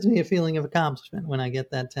gives me a feeling of accomplishment when I get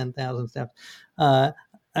that 10,000 steps.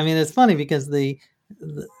 It's funny because it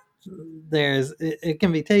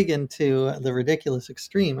can be taken to the ridiculous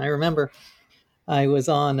extreme. I remember I was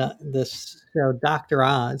on this show, Dr.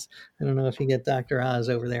 Oz. I don't know if you get Dr. Oz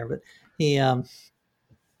over there, but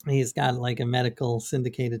he's got like a medical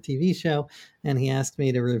syndicated TV show, and he asked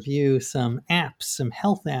me to review some apps, some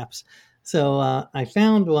health apps. So I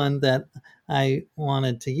found one that I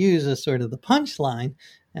wanted to use as sort of the punchline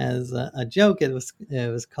as a joke. It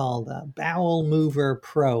was called Bowel Mover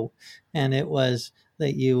Pro, and it was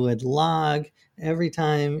that you would log every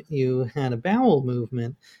time you had a bowel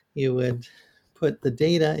movement. You would put the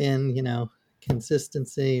data in,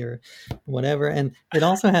 consistency or whatever. And it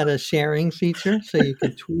also had a sharing feature, so you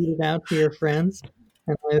could tweet it out to your friends.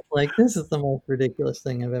 And I was like, this is the most ridiculous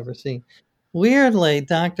thing I've ever seen. Weirdly,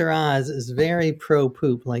 Dr. Oz is very pro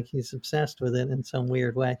poop, like he's obsessed with it in some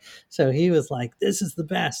weird way. So he was like, this is the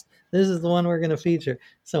best. This is the one we're going to feature.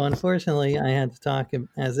 So unfortunately, I had to talk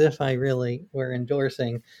as if I really were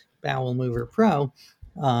endorsing Bowel Mover Pro.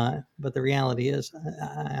 But the reality is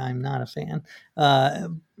I'm not a fan.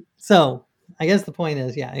 So I guess the point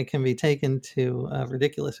is, it can be taken to a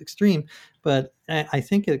ridiculous extreme, but I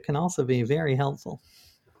think it can also be very helpful.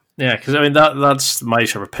 Yeah, because that's my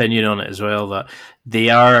sort of opinion on it as well, that they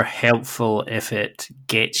are helpful if it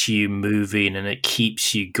gets you moving and it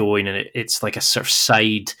keeps you going, and it's like a sort of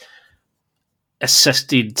side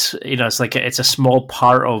assisted, it's a small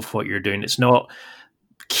part of what you're doing. It's not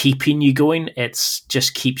keeping you going, it's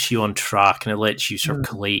just keeps you on track, and it lets you sort of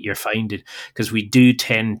collate your finding, because we do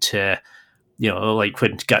tend to, like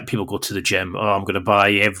when people go to the gym, I'm going to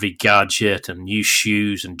buy every gadget and new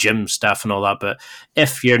shoes and gym stuff and all that. But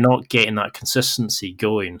if you're not getting that consistency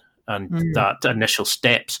going and that initial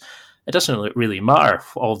steps, it doesn't really matter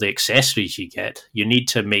all the accessories you get. You need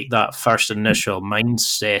to make that first initial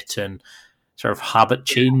mindset and sort of habit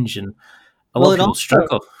change. And a lot of people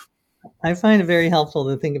struggle. I find it very helpful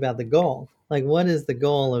to think about the goal. Like, what is the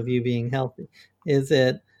goal of you being healthy? Is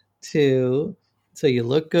it so you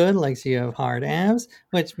look good, like so you have hard abs,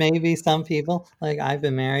 which maybe some people, like I've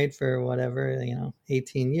been married for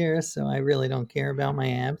 18 years, so I really don't care about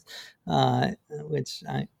my abs, which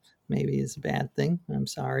maybe is a bad thing. I'm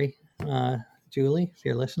sorry, Julie, if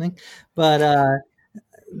you're listening. But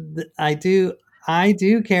I do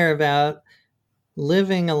care about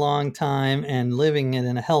living a long time and living it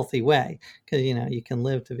in a healthy way, because you can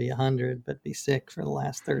live to be 100 but be sick for the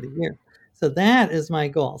last 30 years. So that is my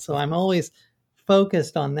goal. So I'm always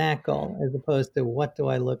focused on that goal as opposed to what do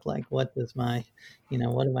I look like? What does my,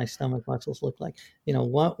 what do my stomach muscles look like?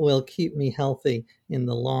 What will keep me healthy in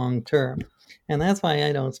the long term? And that's why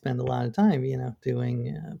I don't spend a lot of time,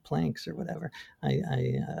 doing planks or whatever. I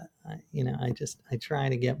try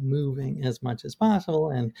to get moving as much as possible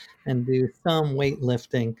and do some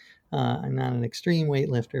weightlifting. I'm not an extreme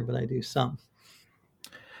weightlifter, but I do some.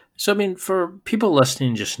 So, I mean, for people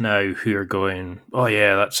listening just now who are going, oh,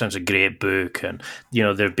 yeah, that sounds a great book, and,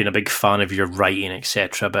 they've been a big fan of your writing,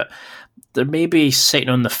 etc., but they're maybe sitting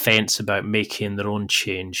on the fence about making their own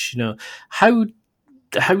change. How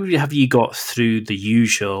have you got through the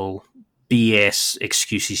usual BS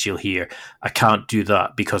excuses you'll hear? I can't do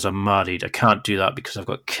that because I'm married. I can't do that because I've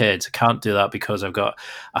got kids. I can't do that because I've got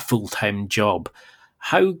a full-time job.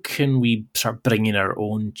 How can we start bringing our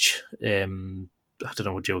own I don't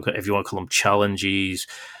know if you want to call them challenges,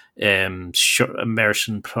 short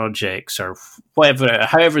immersion projects, or whatever,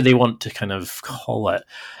 however they want to kind of call it.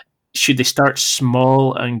 Should they start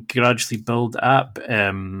small and gradually build up?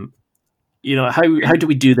 How do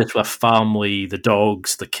we do this with family, the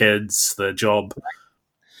dogs, the kids, the job?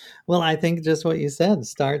 Well, I think just what you said,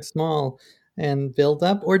 start small and build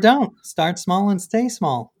up, or don't. Start small and stay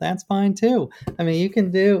small. That's fine too. I mean, you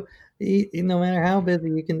can do, no matter how busy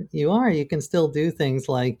you can still do things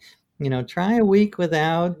like, try a week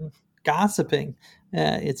without gossiping.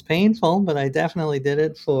 It's painful, but I definitely did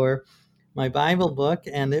it for my Bible book,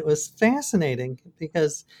 and it was fascinating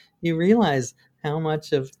because you realize how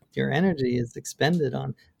much of your energy is expended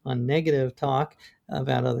on negative talk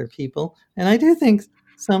about other people. And I do think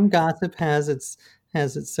some gossip has its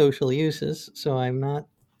social uses, so I'm not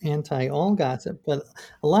anti all gossip, but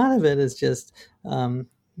a lot of it is just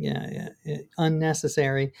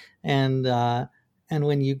unnecessary. And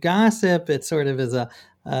when you gossip, it sort of is a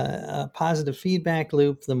positive feedback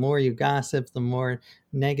loop. The more you gossip, the more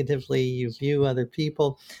negatively you view other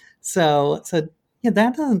people. So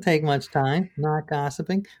that doesn't take much time, not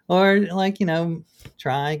gossiping. Or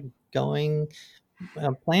try going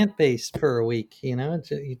plant-based for a week,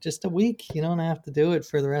 just a week. You don't have to do it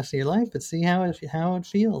for the rest of your life, but see how it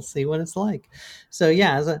feels, see what it's like. So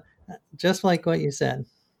yeah, just like what you said,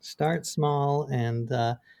 start small and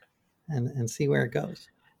see where it goes.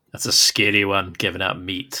 That's a scary one, giving up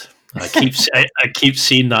meat. I keep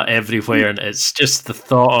seeing that everywhere, and it's just the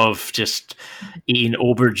thought of just eating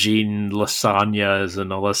aubergine lasagnas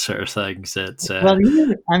and all this sort of things. Well,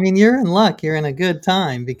 you're in luck. You're in a good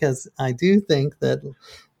time, because I do think that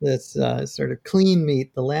this sort of clean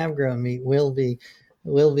meat, the lab-grown meat, will be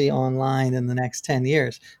online in the next 10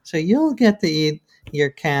 years. So you'll get to eat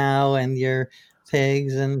your cow and your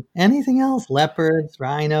pigs and anything else, leopards,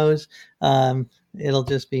 rhinos. It'll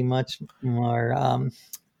just be much more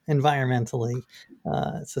environmentally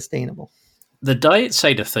sustainable. The diet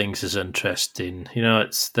side of things is interesting.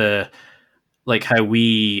 It's like how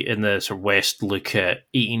we in the sort of West look at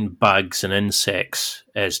eating bugs and insects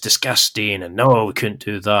as disgusting, and no, we couldn't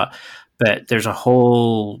do that. But there's a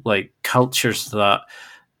whole cultures that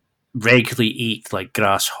regularly eat like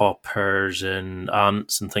grasshoppers and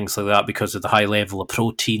ants and things like that because of the high level of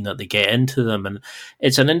protein that they get into them. And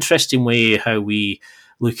it's an interesting way how we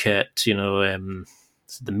look at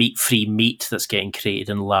the meat-free meat that's getting created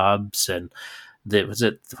in labs, and what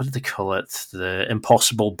did they call it? The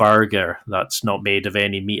Impossible Burger that's not made of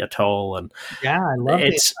any meat at all. And yeah, I love the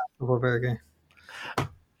Impossible Burger.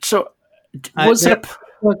 So, was it a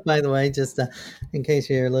book, by the way, just in case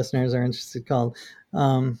your listeners are interested, called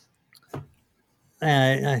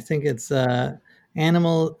I think it's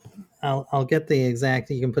Animal. I'll get the exact.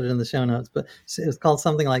 You can put it in the show notes, but it's called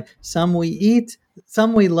something like "Some We Eat,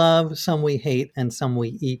 Some We Love, Some We Hate, and Some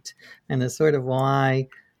We Eat." And it's sort of why.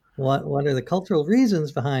 What are the cultural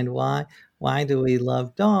reasons behind why do we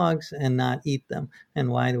love dogs and not eat them, and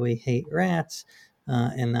why do we hate rats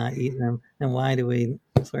and not eat them, and why do we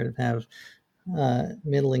sort of have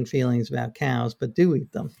middling feelings about cows but do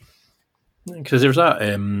eat them? Because there's that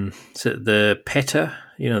the PETA,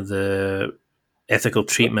 the ethical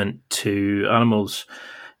treatment to animals,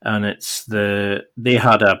 and they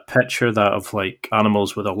had a picture that of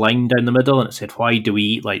animals with a line down the middle, and it said, why do we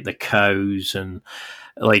eat the cows and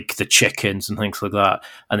the chickens and things like that?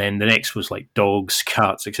 And then the next was dogs,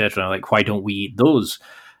 cats, etc. Why don't we eat those?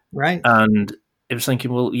 Right. And it was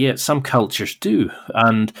thinking, well, yeah, some cultures do,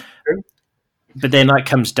 but then that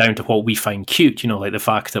comes down to what we find cute, the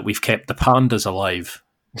fact that we've kept the pandas alive.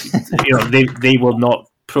 They will not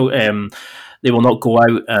they will not go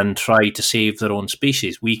out and try to save their own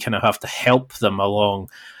species. We kind of have to help them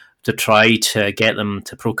along to try to get them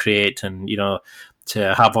to procreate and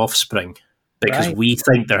to have offspring. because Right, we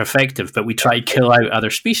think they're effective, but we try to kill out other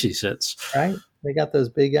species. It's right. They got those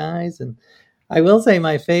big eyes, and I will say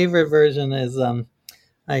my favorite version is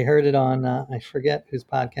I heard it on I forget whose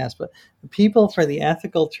podcast, but People for the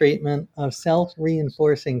Ethical Treatment of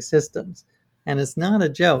Self-Reinforcing Systems, and it's not a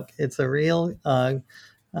joke. It's a real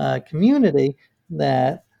community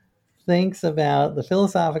that thinks about the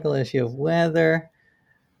philosophical issue of whether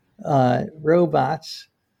robots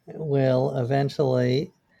will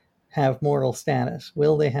eventually have moral status.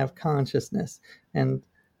 Will they have consciousness? And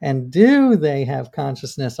and do they have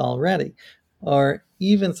consciousness already? Or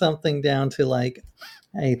even something down to like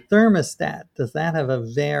a thermostat. Does that have a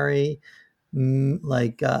very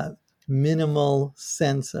like minimal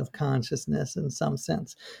sense of consciousness in some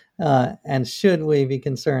sense? And should we be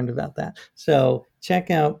concerned about that? So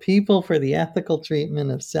check out People for the Ethical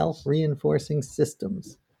Treatment of Self-Reinforcing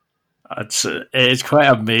Systems. it's quite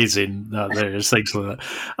amazing that there's things like that.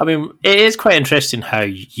 I mean, it is quite interesting how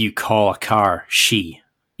you call a car she.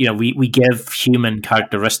 You know, we give human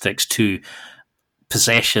characteristics to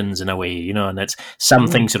possessions in a way, you know, and it's some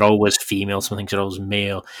things are always female, some things are always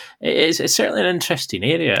male. It's certainly an interesting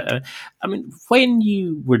area. I mean, when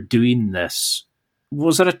you were doing this,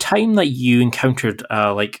 was there a time that you encountered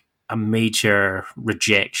like a major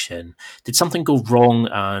rejection? Did something go wrong,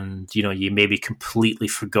 and you know you maybe completely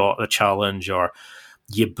forgot the challenge, or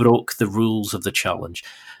you broke the rules of the challenge?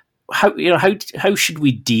 How should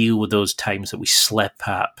we deal with those times that we slip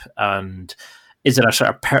up? And is there a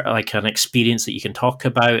sort of like an experience that you can talk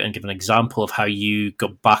about and give an example of how you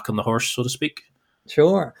got back on the horse, so to speak?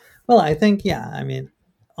 Sure. Well, I think, yeah, I mean,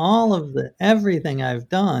 everything I've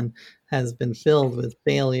done has been filled with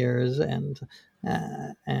failures and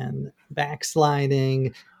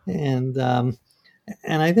backsliding, and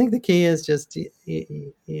I think the key is just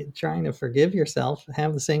trying to forgive yourself,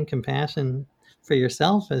 have the same compassion for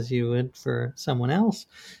yourself as you would for someone else.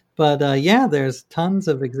 But yeah, there's tons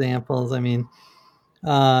of examples. I mean,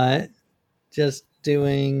 just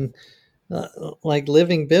doing like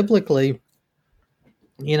living biblically.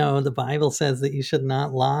 You know, the Bible says that you should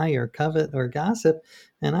not lie or covet or gossip.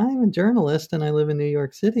 And I'm a journalist and I live in New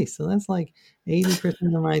York City. So that's like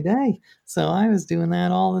 80% of my day. So I was doing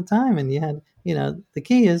that all the time. And the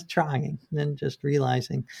key is trying, and then just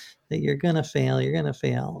realizing that you're going to fail. You're going to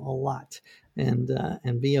fail a lot,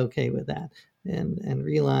 and be okay with that. And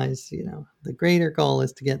realize, the greater goal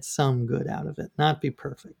is to get some good out of it, not be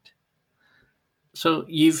perfect. So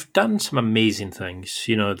you've done some amazing things,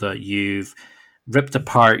 you know, that you've ripped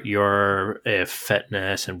apart your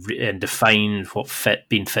fitness and defined what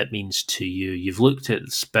being fit means to you. You've looked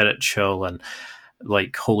at spiritual and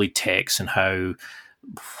like holy texts and how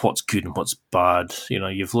what's good and what's bad. You know,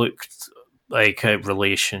 you've looked like at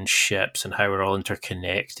relationships and how we're all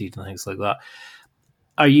interconnected and things like that.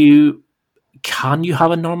 Can you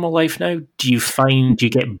have a normal life now? Do you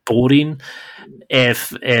get boring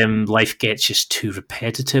if life gets just too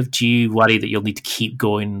repetitive? Do you worry that you'll need to keep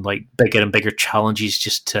going, like bigger and bigger challenges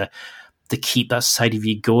just to keep that side of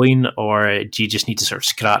you going? Or do you just need to sort of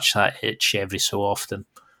scratch that itch every so often?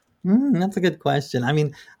 That's a good question. I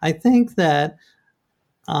mean, I think that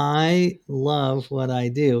I love what I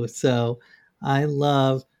do. So I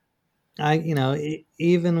love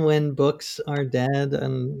even when books are dead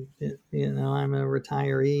and I'm a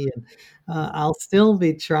retiree, and I'll still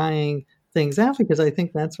be trying things out because I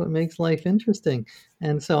think that's what makes life interesting.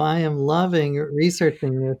 And so I am loving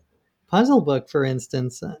researching this puzzle book, for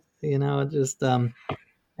instance. Just and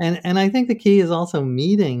I think the key is also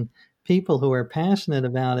meeting people who are passionate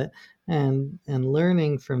about it and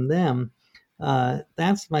learning from them.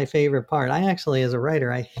 That's my favorite part. I actually, as a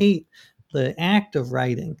writer, I hate the act of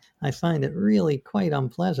writing. I find it really quite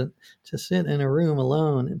unpleasant to sit in a room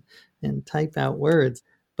alone and type out words.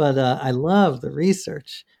 But I love the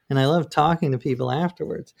research, and I love talking to people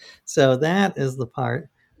afterwards. So that is the part,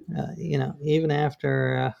 even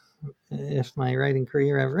after, if my writing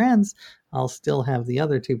career ever ends, I'll still have the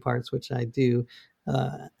other two parts, which I do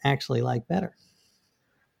actually like better.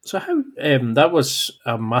 So how that was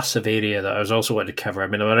a massive area that I was also wanting to cover. I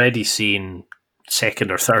mean, I've already seen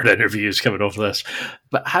second or third interviews coming off this,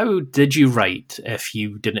 but how did you write if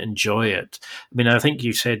you didn't enjoy it? I mean, I think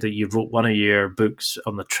you said that you wrote one of your books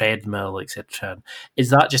on the treadmill, etc. Is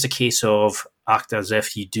that just a case of act as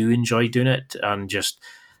if you do enjoy doing it, and just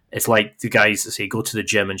it's like the guys that say go to the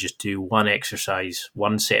gym and just do one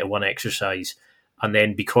set of one exercise, and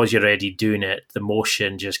then because you're already doing it, the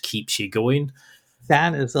motion just keeps you going?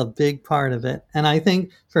 That is a big part of it. And I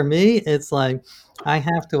think for me, it's like I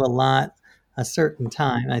have to allot a certain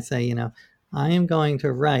time. I say, I am going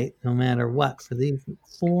to write no matter what for these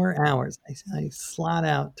 4 hours. I slot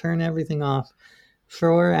out, turn everything off,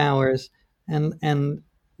 4 hours, and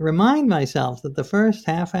remind myself that the first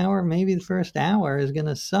half hour, maybe the first hour, is going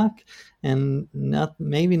to suck, and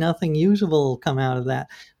maybe nothing usable will come out of that.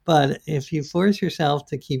 But if you force yourself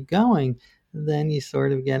to keep going, then you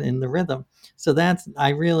sort of get in the rhythm. So I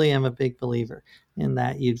really am a big believer in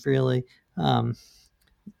that.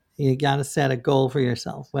 You got to set a goal for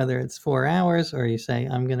yourself, whether it's 4 hours or you say,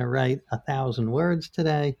 I'm going to write 1,000 words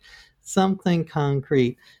today, something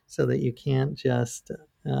concrete, so that you can't just,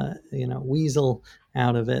 weasel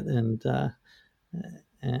out of it and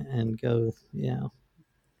go,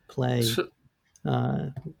 play So,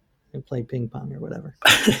 play ping pong or whatever.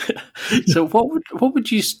 so what would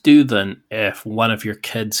you do then if one of your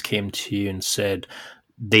kids came to you and said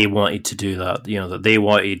they wanted to do that? That they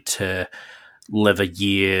wanted to live a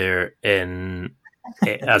year in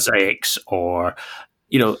as X, or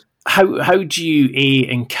how do you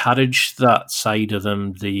encourage that side of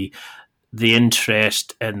them, the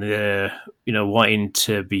interest and the wanting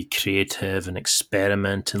to be creative and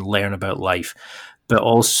experiment and learn about life, but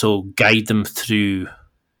also guide them through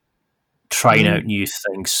trying out new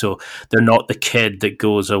things, so they're not the kid that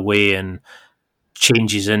goes away and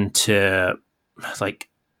changes into, like,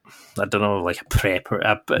 I don't know, like a prep or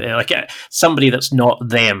somebody that's not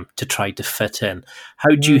them to try to fit in.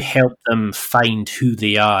 How do you help them find who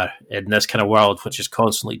they are in this kind of world, which is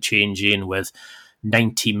constantly changing with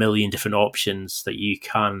 90 million different options that you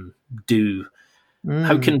can do?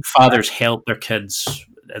 How can fathers help their kids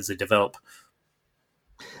as they develop?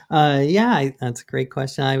 That's a great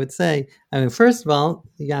question. I would say, first of all,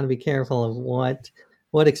 you got to be careful of what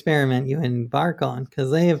experiment you embark on,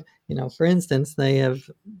 because they have, for instance, they have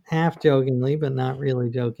half jokingly, but not really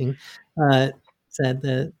joking, said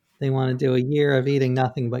that they want to do a year of eating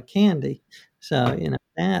nothing but candy. So,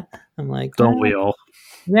 that I'm like, Don't we all?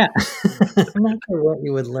 Yeah. I'm not sure what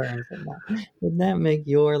you would learn from that. Would that make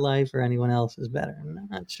your life or anyone else's better? I'm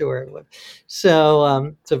not sure it would.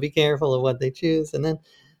 So be careful of what they choose. And then,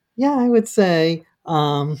 I would say,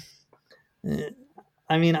 I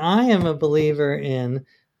am a believer in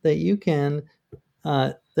that you can,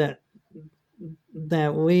 that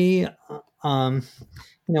we,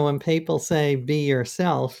 when people say be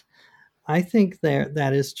yourself, I think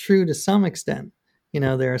that is true to some extent.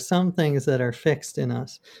 There are some things that are fixed in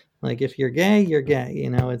us. Like if you're gay, you're gay.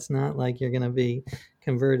 It's not like you're going to be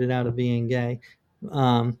converted out of being gay.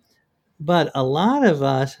 But a lot of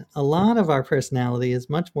our personality is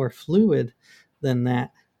much more fluid than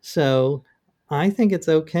that. So I think it's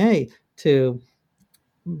okay to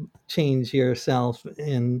change yourself.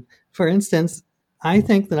 And for instance, I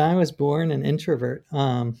think that I was born an introvert.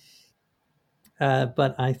 But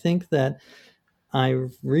I think that I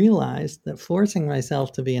realized that forcing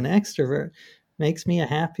myself to be an extrovert makes me a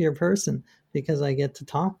happier person, because I get to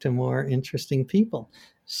talk to more interesting people.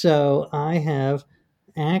 So I have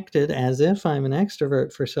acted as if I'm an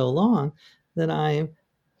extrovert for so long that I'm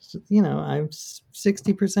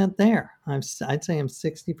 60% there. I'd say I'm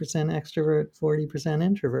 60% extrovert, 40%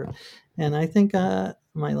 introvert. And I think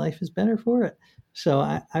my life is better for it. So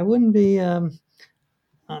I wouldn't be...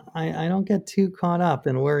 I don't get too caught up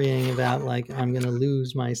in worrying about, like, I'm going to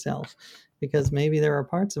lose myself, because maybe there are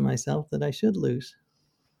parts of myself that I should lose.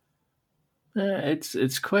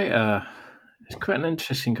 It's quite an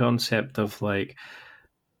interesting concept of, like,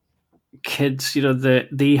 kids.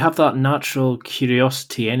 They have that natural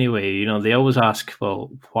curiosity anyway. They always ask,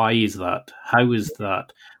 well, why is that? How is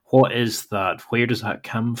that? What is that? Where does that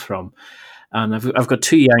come from? And I've got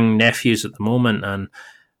two young nephews at the moment, and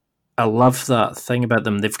I love that thing about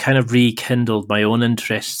them. They've kind of rekindled my own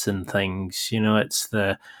interests in things.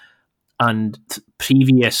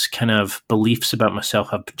 Previous kind of beliefs about myself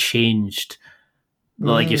have changed,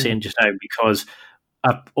 like you're saying just now, because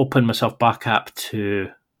I've opened myself back up to,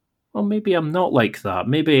 well, maybe I'm not like that.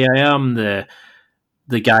 Maybe I am the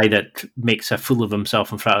guy that makes a fool of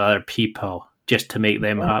himself in front of other people just to make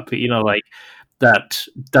them happy. That's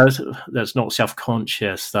not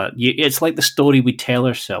self-conscious. It's like the story we tell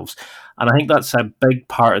ourselves, and I think that's a big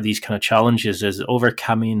part of these kind of challenges, is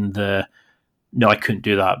overcoming no, I couldn't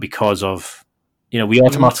do that, because of we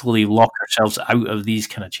automatically lock ourselves out of these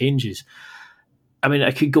kind of changes.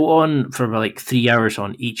 I could go on for like 3 hours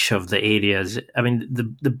on each of the areas.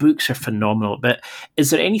 The books are phenomenal, but is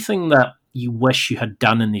there anything that you wish you had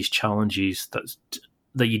done in these challenges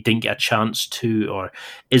that you didn't get a chance to, or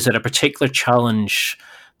is there a particular challenge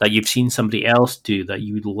that you've seen somebody else do that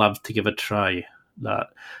you would love to give a try? That,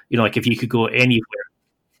 like, if you could go anywhere.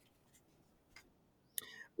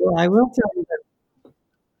 Well, I will tell you that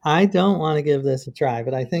I don't want to give this a try,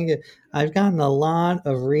 but I think I've gotten a lot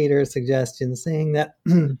of reader suggestions saying that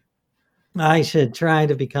I should try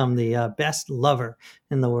to become the best lover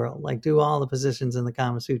in the world, like do all the positions in the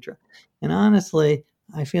Kama Sutra. And honestly,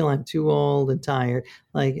 I feel I'm too old and tired.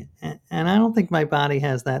 And I don't think my body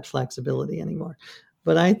has that flexibility anymore.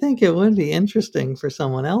 But I think it would be interesting for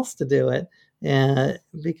someone else to do it,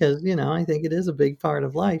 because I think it is a big part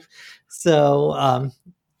of life. So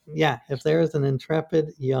yeah, if there is an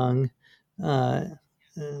intrepid young uh,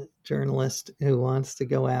 journalist who wants to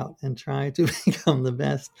go out and try to become the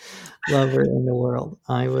best lover in the world,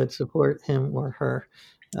 I would support him or her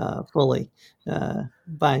fully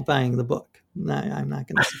by buying the book. I'm not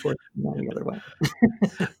going to support them any other way.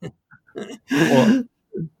 Well,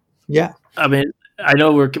 yeah. I mean, I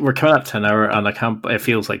know we're coming up to an hour, and I can't. It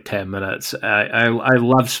feels like 10 minutes. I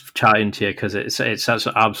love chatting to you because it's such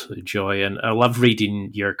an absolute joy, and I love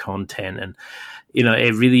reading your content, and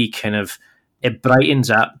it really kind of it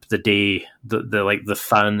brightens up the day, the like the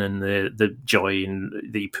fun and the joy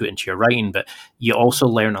that you put into your writing, but you also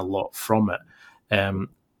learn a lot from it.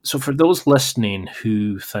 So for those listening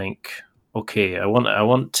who think, okay, I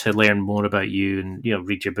want to learn more about you and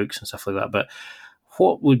read your books and stuff like that, but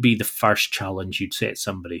what would be the first challenge you'd set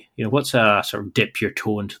somebody? What's a sort of dip your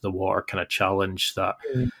toe into the water kind of challenge that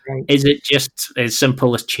Right. is it just as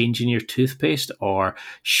simple as changing your toothpaste, or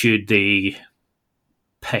should they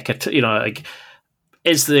pick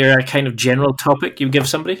is there a kind of general topic you give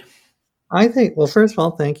somebody? I think, well, first of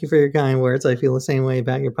all, thank you for your kind words. I feel the same way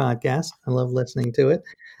about your podcast. I love listening to it.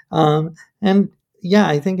 And yeah,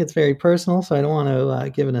 I think it's very personal, so I don't want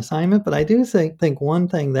to give an assignment, but I do think one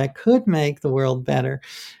thing that could make the world better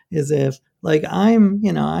is if, like,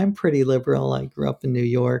 I'm pretty liberal. I grew up in New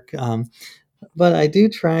York, but I do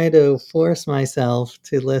try to force myself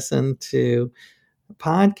to listen to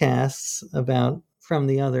podcasts about from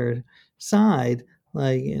the other side.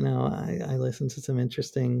 Like, I listen to some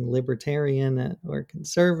interesting libertarian or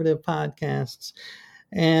conservative podcasts.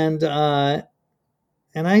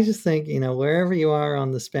 And I just think, wherever you are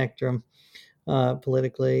on the spectrum,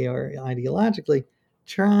 politically or ideologically,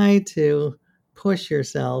 try to push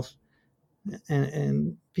yourself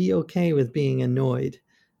and be okay with being annoyed,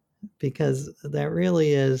 because that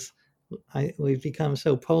really is, we've become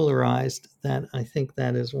so polarized that I think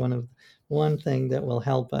that is one thing that will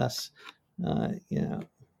help us,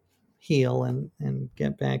 heal and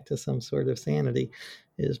get back to some sort of sanity,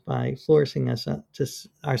 is by forcing us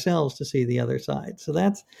ourselves to see the other side. So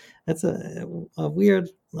that's a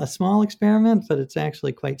small experiment, but it's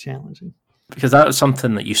actually quite challenging. Because that was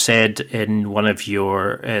something that you said in one of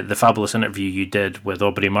your the fabulous interview you did with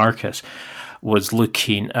Aubrey Marcus, was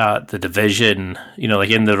looking at the division, like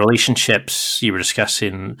in the relationships you were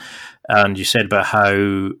discussing, and you said about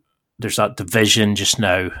how there's that division just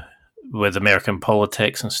now with American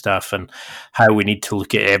politics and stuff, and how we need to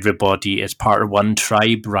look at everybody as part of one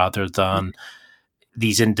tribe rather than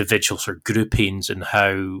these individuals or groupings, and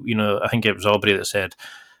how, I think it was Aubrey that said,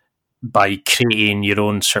 by creating your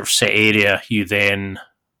own sort of set area, you then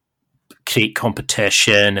create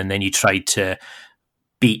competition, and then you try to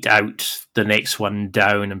beat out the next one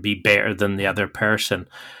down and be better than the other person,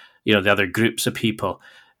 the other groups of people.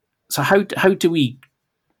 So how do we?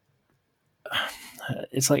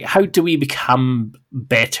 It's like, how do we become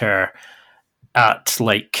better at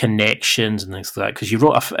like connections and things like that? Because you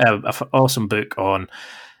wrote an awesome book on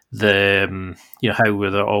the how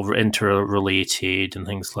we're all interrelated and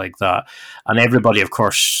things like that, and everybody, of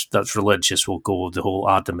course, that's religious will go with the whole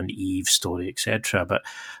Adam and Eve story, etc. But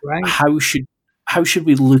Right. how should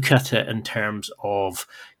we look at it in terms of,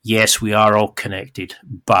 yes, we are all connected,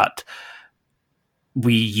 but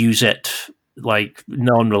we use it like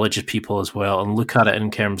non-religious people as well, and look at it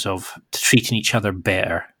in terms of treating each other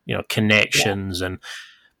better, connections, and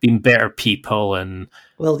being better people, and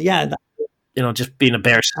Well, yeah, just being a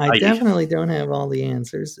better society. I definitely don't have all the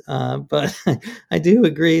answers, but I do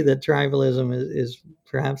agree that tribalism is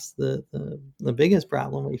perhaps the biggest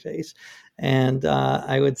problem we face. And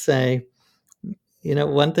I would say,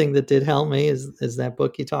 one thing that did help me is that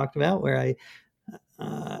book you talked about, where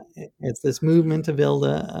it's this movement to build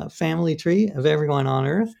a family tree of everyone on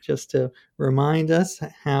Earth, just to remind us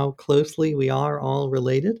how closely we are all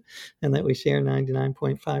related, and that we share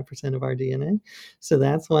 99.5% of our DNA. So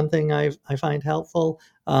that's one thing I find helpful.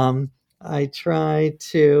 I try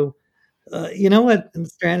to, what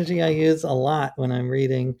strategy I use a lot when I'm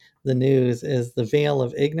reading the news is the veil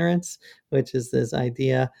of ignorance, which is this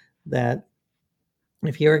idea that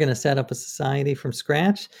if you were going to set up a society from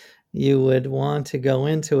scratch, you would want to go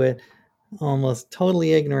into it almost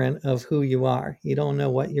totally ignorant of who you are. You don't know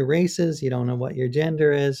what your race is. You don't know what your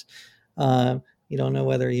gender is. You don't know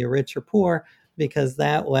whether you're rich or poor, because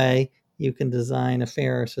that way you can design a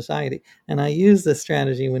fairer society. And I use this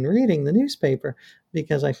strategy when reading the newspaper,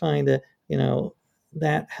 because I find that,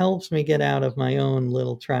 that helps me get out of my own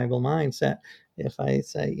little tribal mindset. If I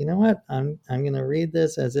say, you know what, I'm going to read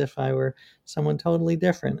this as if I were someone totally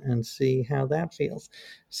different and see how that feels.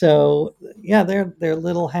 So yeah, they're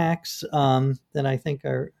little hacks that I think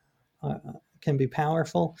are can be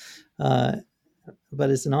powerful, but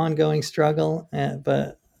it's an ongoing struggle,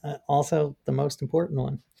 but also the most important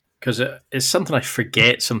one. Because it's something I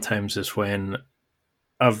forget sometimes is when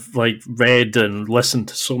I've read and listened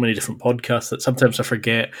to so many different podcasts that sometimes I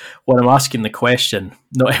forget when I'm asking the question.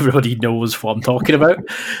 Not everybody knows what I'm talking about.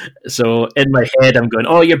 So in my head, I'm going,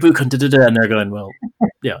 "Oh, your book on da da da," and they're going, "Well,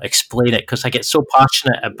 yeah, explain it." Because I get so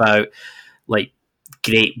passionate about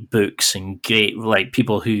great books and great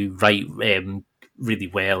people who write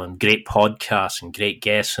really well and great podcasts and great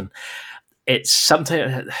guests, and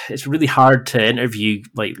it's really hard to interview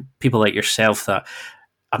people like yourself that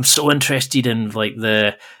I'm so interested in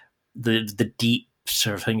the deep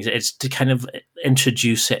sort of things. It's to kind of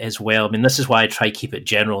introduce it as well. I mean, this is why I try to keep it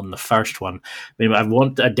general in the first one. I mean,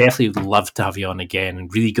 I definitely would love to have you on again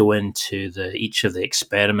and really go into each of the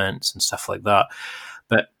experiments and stuff like that.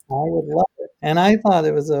 But I would love it. And I thought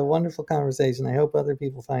it was a wonderful conversation. I hope other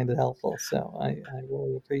people find it helpful. So I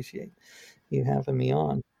really appreciate you having me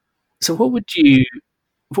on. So what would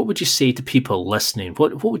you say to people listening?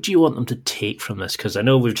 What would you want them to take from this? Because I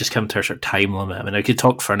know we've just come to our sort of time limit. I mean, I could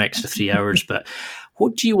talk for an extra 3 hours, but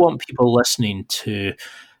what do you want people listening to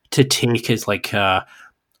take as a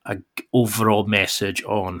overall message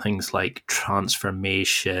on things like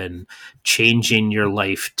transformation, changing your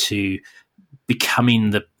life to becoming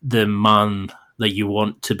the man that you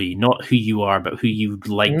want to be, not who you are, but who you'd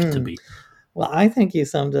like to be? Well, I think you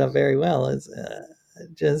summed it up very well. It's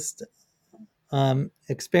just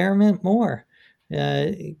experiment more,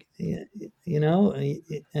 and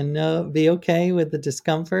be okay with the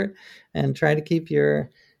discomfort, and try to keep your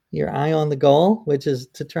eye on the goal, which is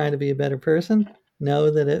to try to be a better person. Know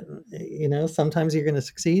that sometimes you're going to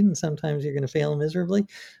succeed and sometimes you're going to fail miserably,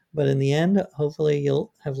 but in the end, hopefully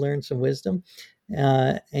you'll have learned some wisdom,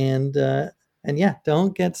 and yeah,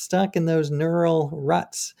 don't get stuck in those neural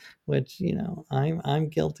ruts, which I'm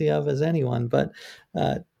guilty of as anyone, but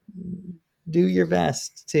do your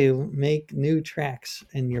best to make new tracks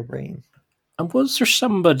in your brain. And was there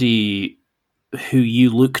somebody who you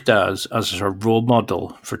looked at as a role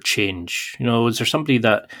model for change? Was there somebody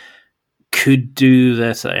that could do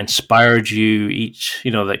this, that inspired you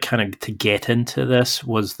that kind of to get into this?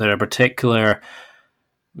 Was there a particular,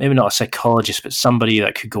 maybe not a psychologist, but somebody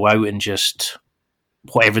that could go out and just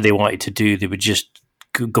whatever they wanted to do, they would just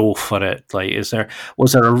go for it?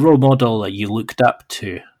 Was there a role model that you looked up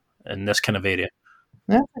to in this kind of area?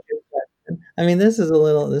 That's a good question. I mean, this is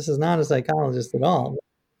not a psychologist at all.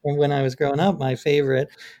 And when I was growing up, my favorite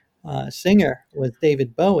singer was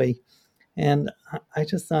David Bowie. And I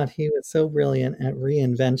just thought he was so brilliant at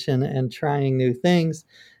reinvention and trying new things,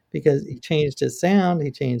 because he changed his sound,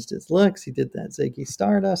 he changed his looks, he did that Ziggy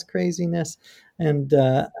Stardust craziness. And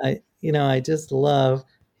I just love,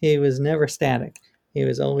 he was never static. He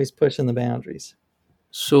was always pushing the boundaries.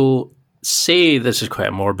 So say, this is quite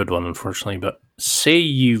a morbid one, unfortunately, but say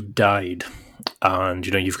you've died and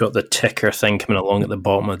you've got the ticker thing coming along at the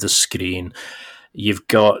bottom of the screen. You've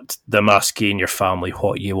got them asking your family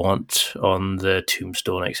what you want on the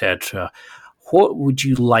tombstone, etc. What would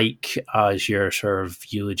you like as your sort of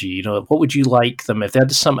eulogy? What would you like them, if they had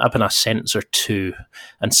to sum it up in a sentence or two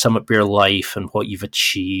and sum up your life and what you've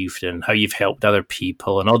achieved and how you've helped other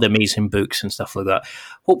people and all the amazing books and stuff like that,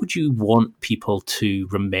 what would you want people to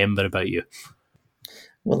remember about you?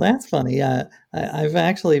 Well, that's funny. I've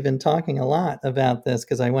actually been talking a lot about this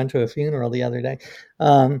because I went to a funeral the other day.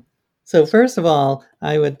 So first of all,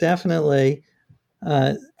 I would definitely,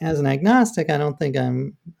 as an agnostic, I don't think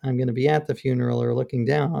I'm going to be at the funeral or looking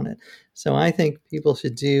down on it. So I think people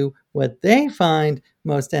should do what they find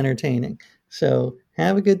most entertaining. So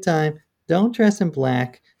have a good time. Don't dress in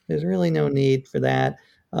black. There's really no need for that.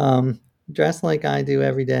 Dress like I do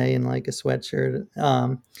every day in like a sweatshirt.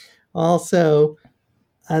 Also,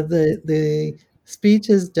 the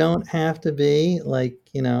speeches don't have to be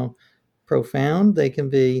profound. They can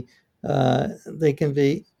be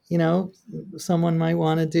someone might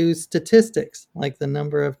want to do statistics, like the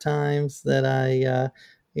number of times that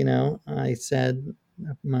I said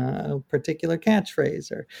a particular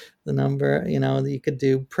catchphrase, or the number, you could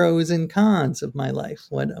do pros and cons of my life,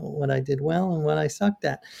 what I did well and what I sucked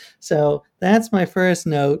at. So that's my first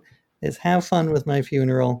note, is have fun with my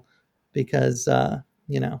funeral, because I'm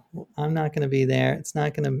not going to be there. It's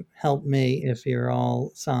not going to help me if you're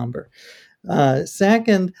all somber.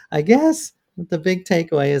 Second, I guess the big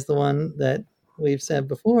takeaway is the one that we've said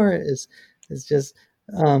before, is just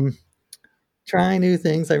try new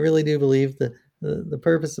things. I really do believe that the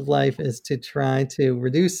purpose of life is to try to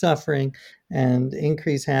reduce suffering and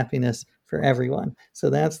increase happiness for everyone. So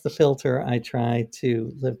that's the filter I try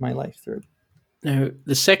to live my life through. Now,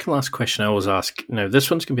 the second last question I always ask, now this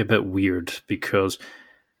one's going to be a bit weird, because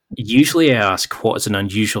usually I ask, what is an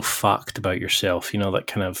unusual fact about yourself, that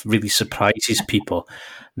kind of really surprises people.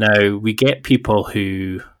 Now, we get people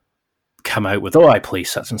who come out with, I play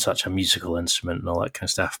such and such a musical instrument and all that kind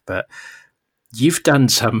of stuff, but you've done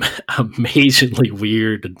some amazingly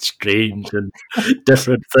weird and strange and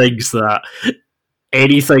different things that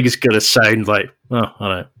anything's going to sound like, I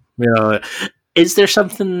don't know. Is there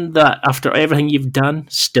something that, after everything you've done,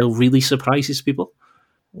 still really surprises people?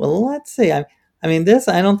 Well, let's see. I mean, this,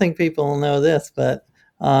 I don't think people know this, but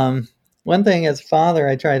one thing as a father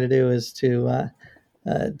I try to do is to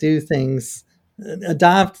do things,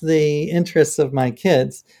 adopt the interests of my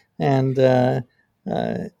kids. And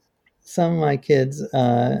some of my kids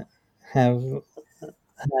have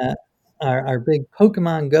are big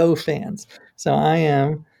Pokemon Go fans. So I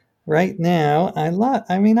am right now. I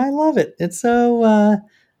love it. It's so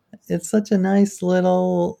it's such a nice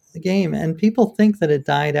little game, and people think that it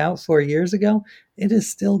died out 4 years ago. It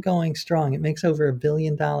is still going strong. It makes over $1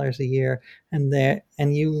 billion a year, and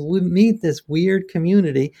you meet this weird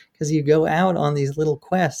community because you go out on these little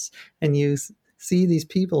quests and you see these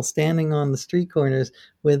people standing on the street corners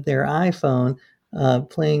with their iPhone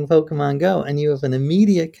playing Pokemon Go, and you have an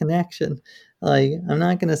immediate connection. Like, I'm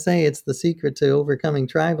not going to say it's the secret to overcoming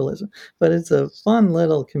tribalism, but it's a fun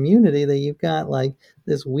little community that you've got, like,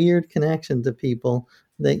 this weird connection to people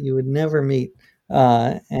that you would never meet.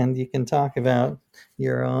 And you can talk about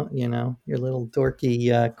your own, your little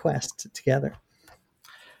dorky quest together.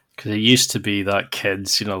 Because it used to be that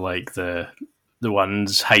kids, like the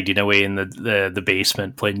ones hiding away in the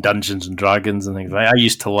basement playing Dungeons and Dragons and things like that. I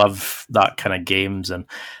used to love that kind of games, and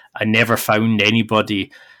I never found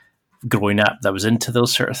anybody growing up that was into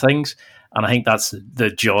those sort of things. And I think that's the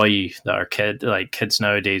joy that our kids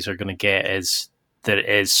nowadays are going to get, is there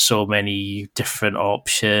is so many different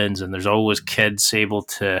options, and there's always kids able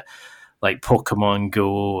to, like, Pokemon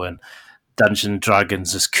Go and Dungeons and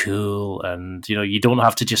Dragons is cool, and you don't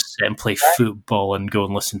have to just sit and play football and go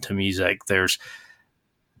and listen to music. There's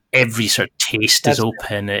every sort of taste is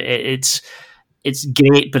open. It's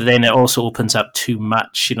great, but then it also opens up too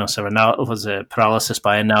much, so it was a paralysis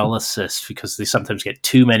by analysis, because they sometimes get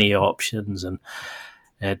too many options, and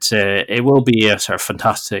it will be a sort of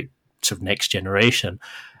fantastic sort of next generation.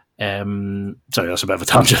 Sorry, that's a bit of a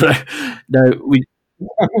tangent there. Now,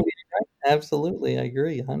 Absolutely, I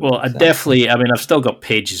agree. 100%. Well, I've still got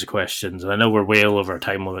pages of questions, and I know we're way over our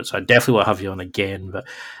time limit, so I definitely will have you on again. But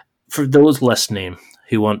for those listening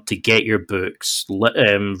who want to get your books,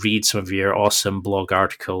 read some of your awesome blog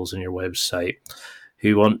articles on your website,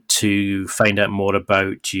 who want to find out more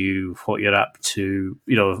about you, what you're up to,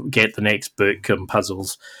 get the next book on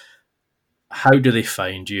puzzles, how do they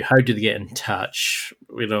find you? How do they get in touch?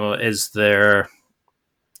 Is there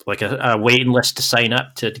like a waiting list to sign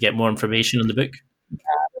up to get more information on the book?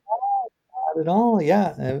 Not at all.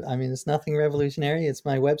 Yeah. I mean, it's nothing revolutionary. It's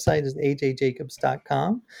my website is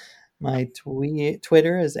ajjacobs.com. My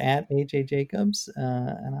Twitter is at ajjacobs,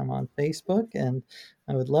 and I'm on Facebook, and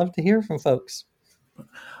I would love to hear from folks.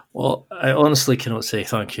 Well, I honestly cannot say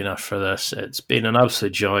thank you enough for this. It's been an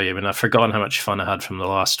absolute joy. I mean, I've forgotten how much fun I had from the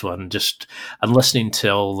last one. And listening to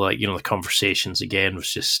all the conversations again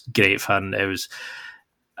was just great fun.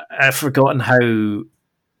 I've forgotten how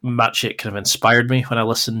much it kind of inspired me when I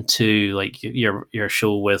listened to your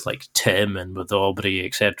show with Tim and with Aubrey,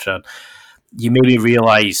 etc. You made me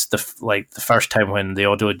realize the first time when the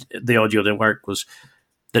audio didn't work was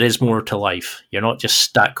there is more to life. You're not just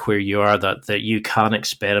stuck where you are, that you can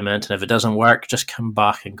experiment, and if it doesn't work, just come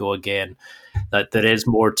back and go again. That there is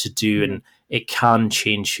more to do, and it can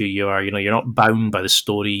change who you are. You're not bound by the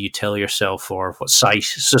story you tell yourself or what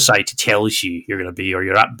society tells you you're going to be, or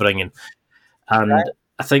your upbringing. And right.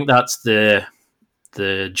 I think that's the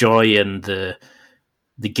joy and the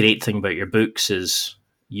great thing about your books is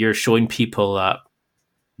you're showing people that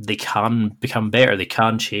they can become better, they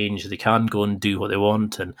can change, they can go and do what they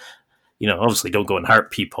want, and obviously don't go and hurt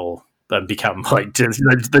people, and become like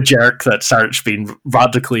the jerk that starts being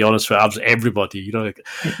radically honest with everybody,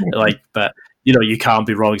 but you can't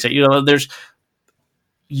be wrong.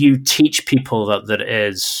 You teach people that there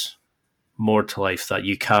is more to life, that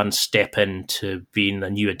you can step into being a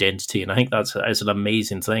new identity, and I think that's an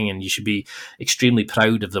amazing thing, and you should be extremely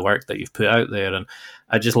proud of the work that you've put out there. And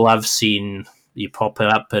I just love seeing you popping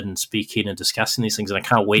up and speaking and discussing these things, and I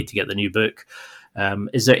can't wait to get the new book.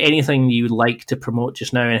 Is there anything you would like to promote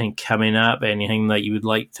just now? Anything coming up? Anything that you would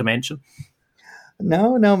like to mention?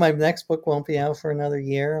 No, my next book won't be out for another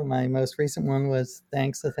year. My most recent one was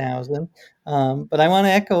Thanks 1,000. But I want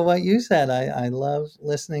to echo what you said. I love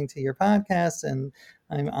listening to your podcast, and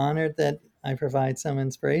I'm honored that I provide some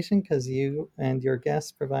inspiration, because you and your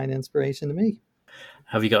guests provide inspiration to me.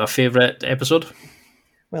 Have you got a favorite episode?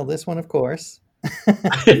 Well, this one, of course.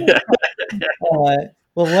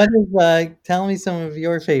 Tell me some of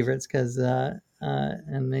your favorites, because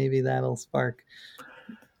and maybe that'll spark.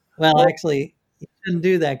 Well, actually, you shouldn't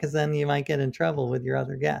do that, because then you might get in trouble with your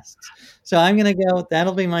other guests. So I'm going to go.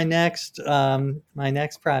 That'll be my next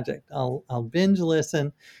project. I'll binge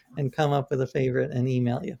listen and come up with a favorite and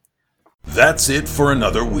email you. That's it for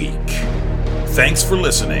another week. Thanks for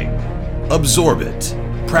listening. Absorb it,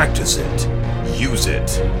 practice it, use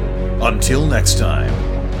it. Until next time,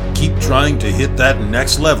 keep trying to hit that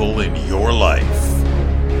next level in your life.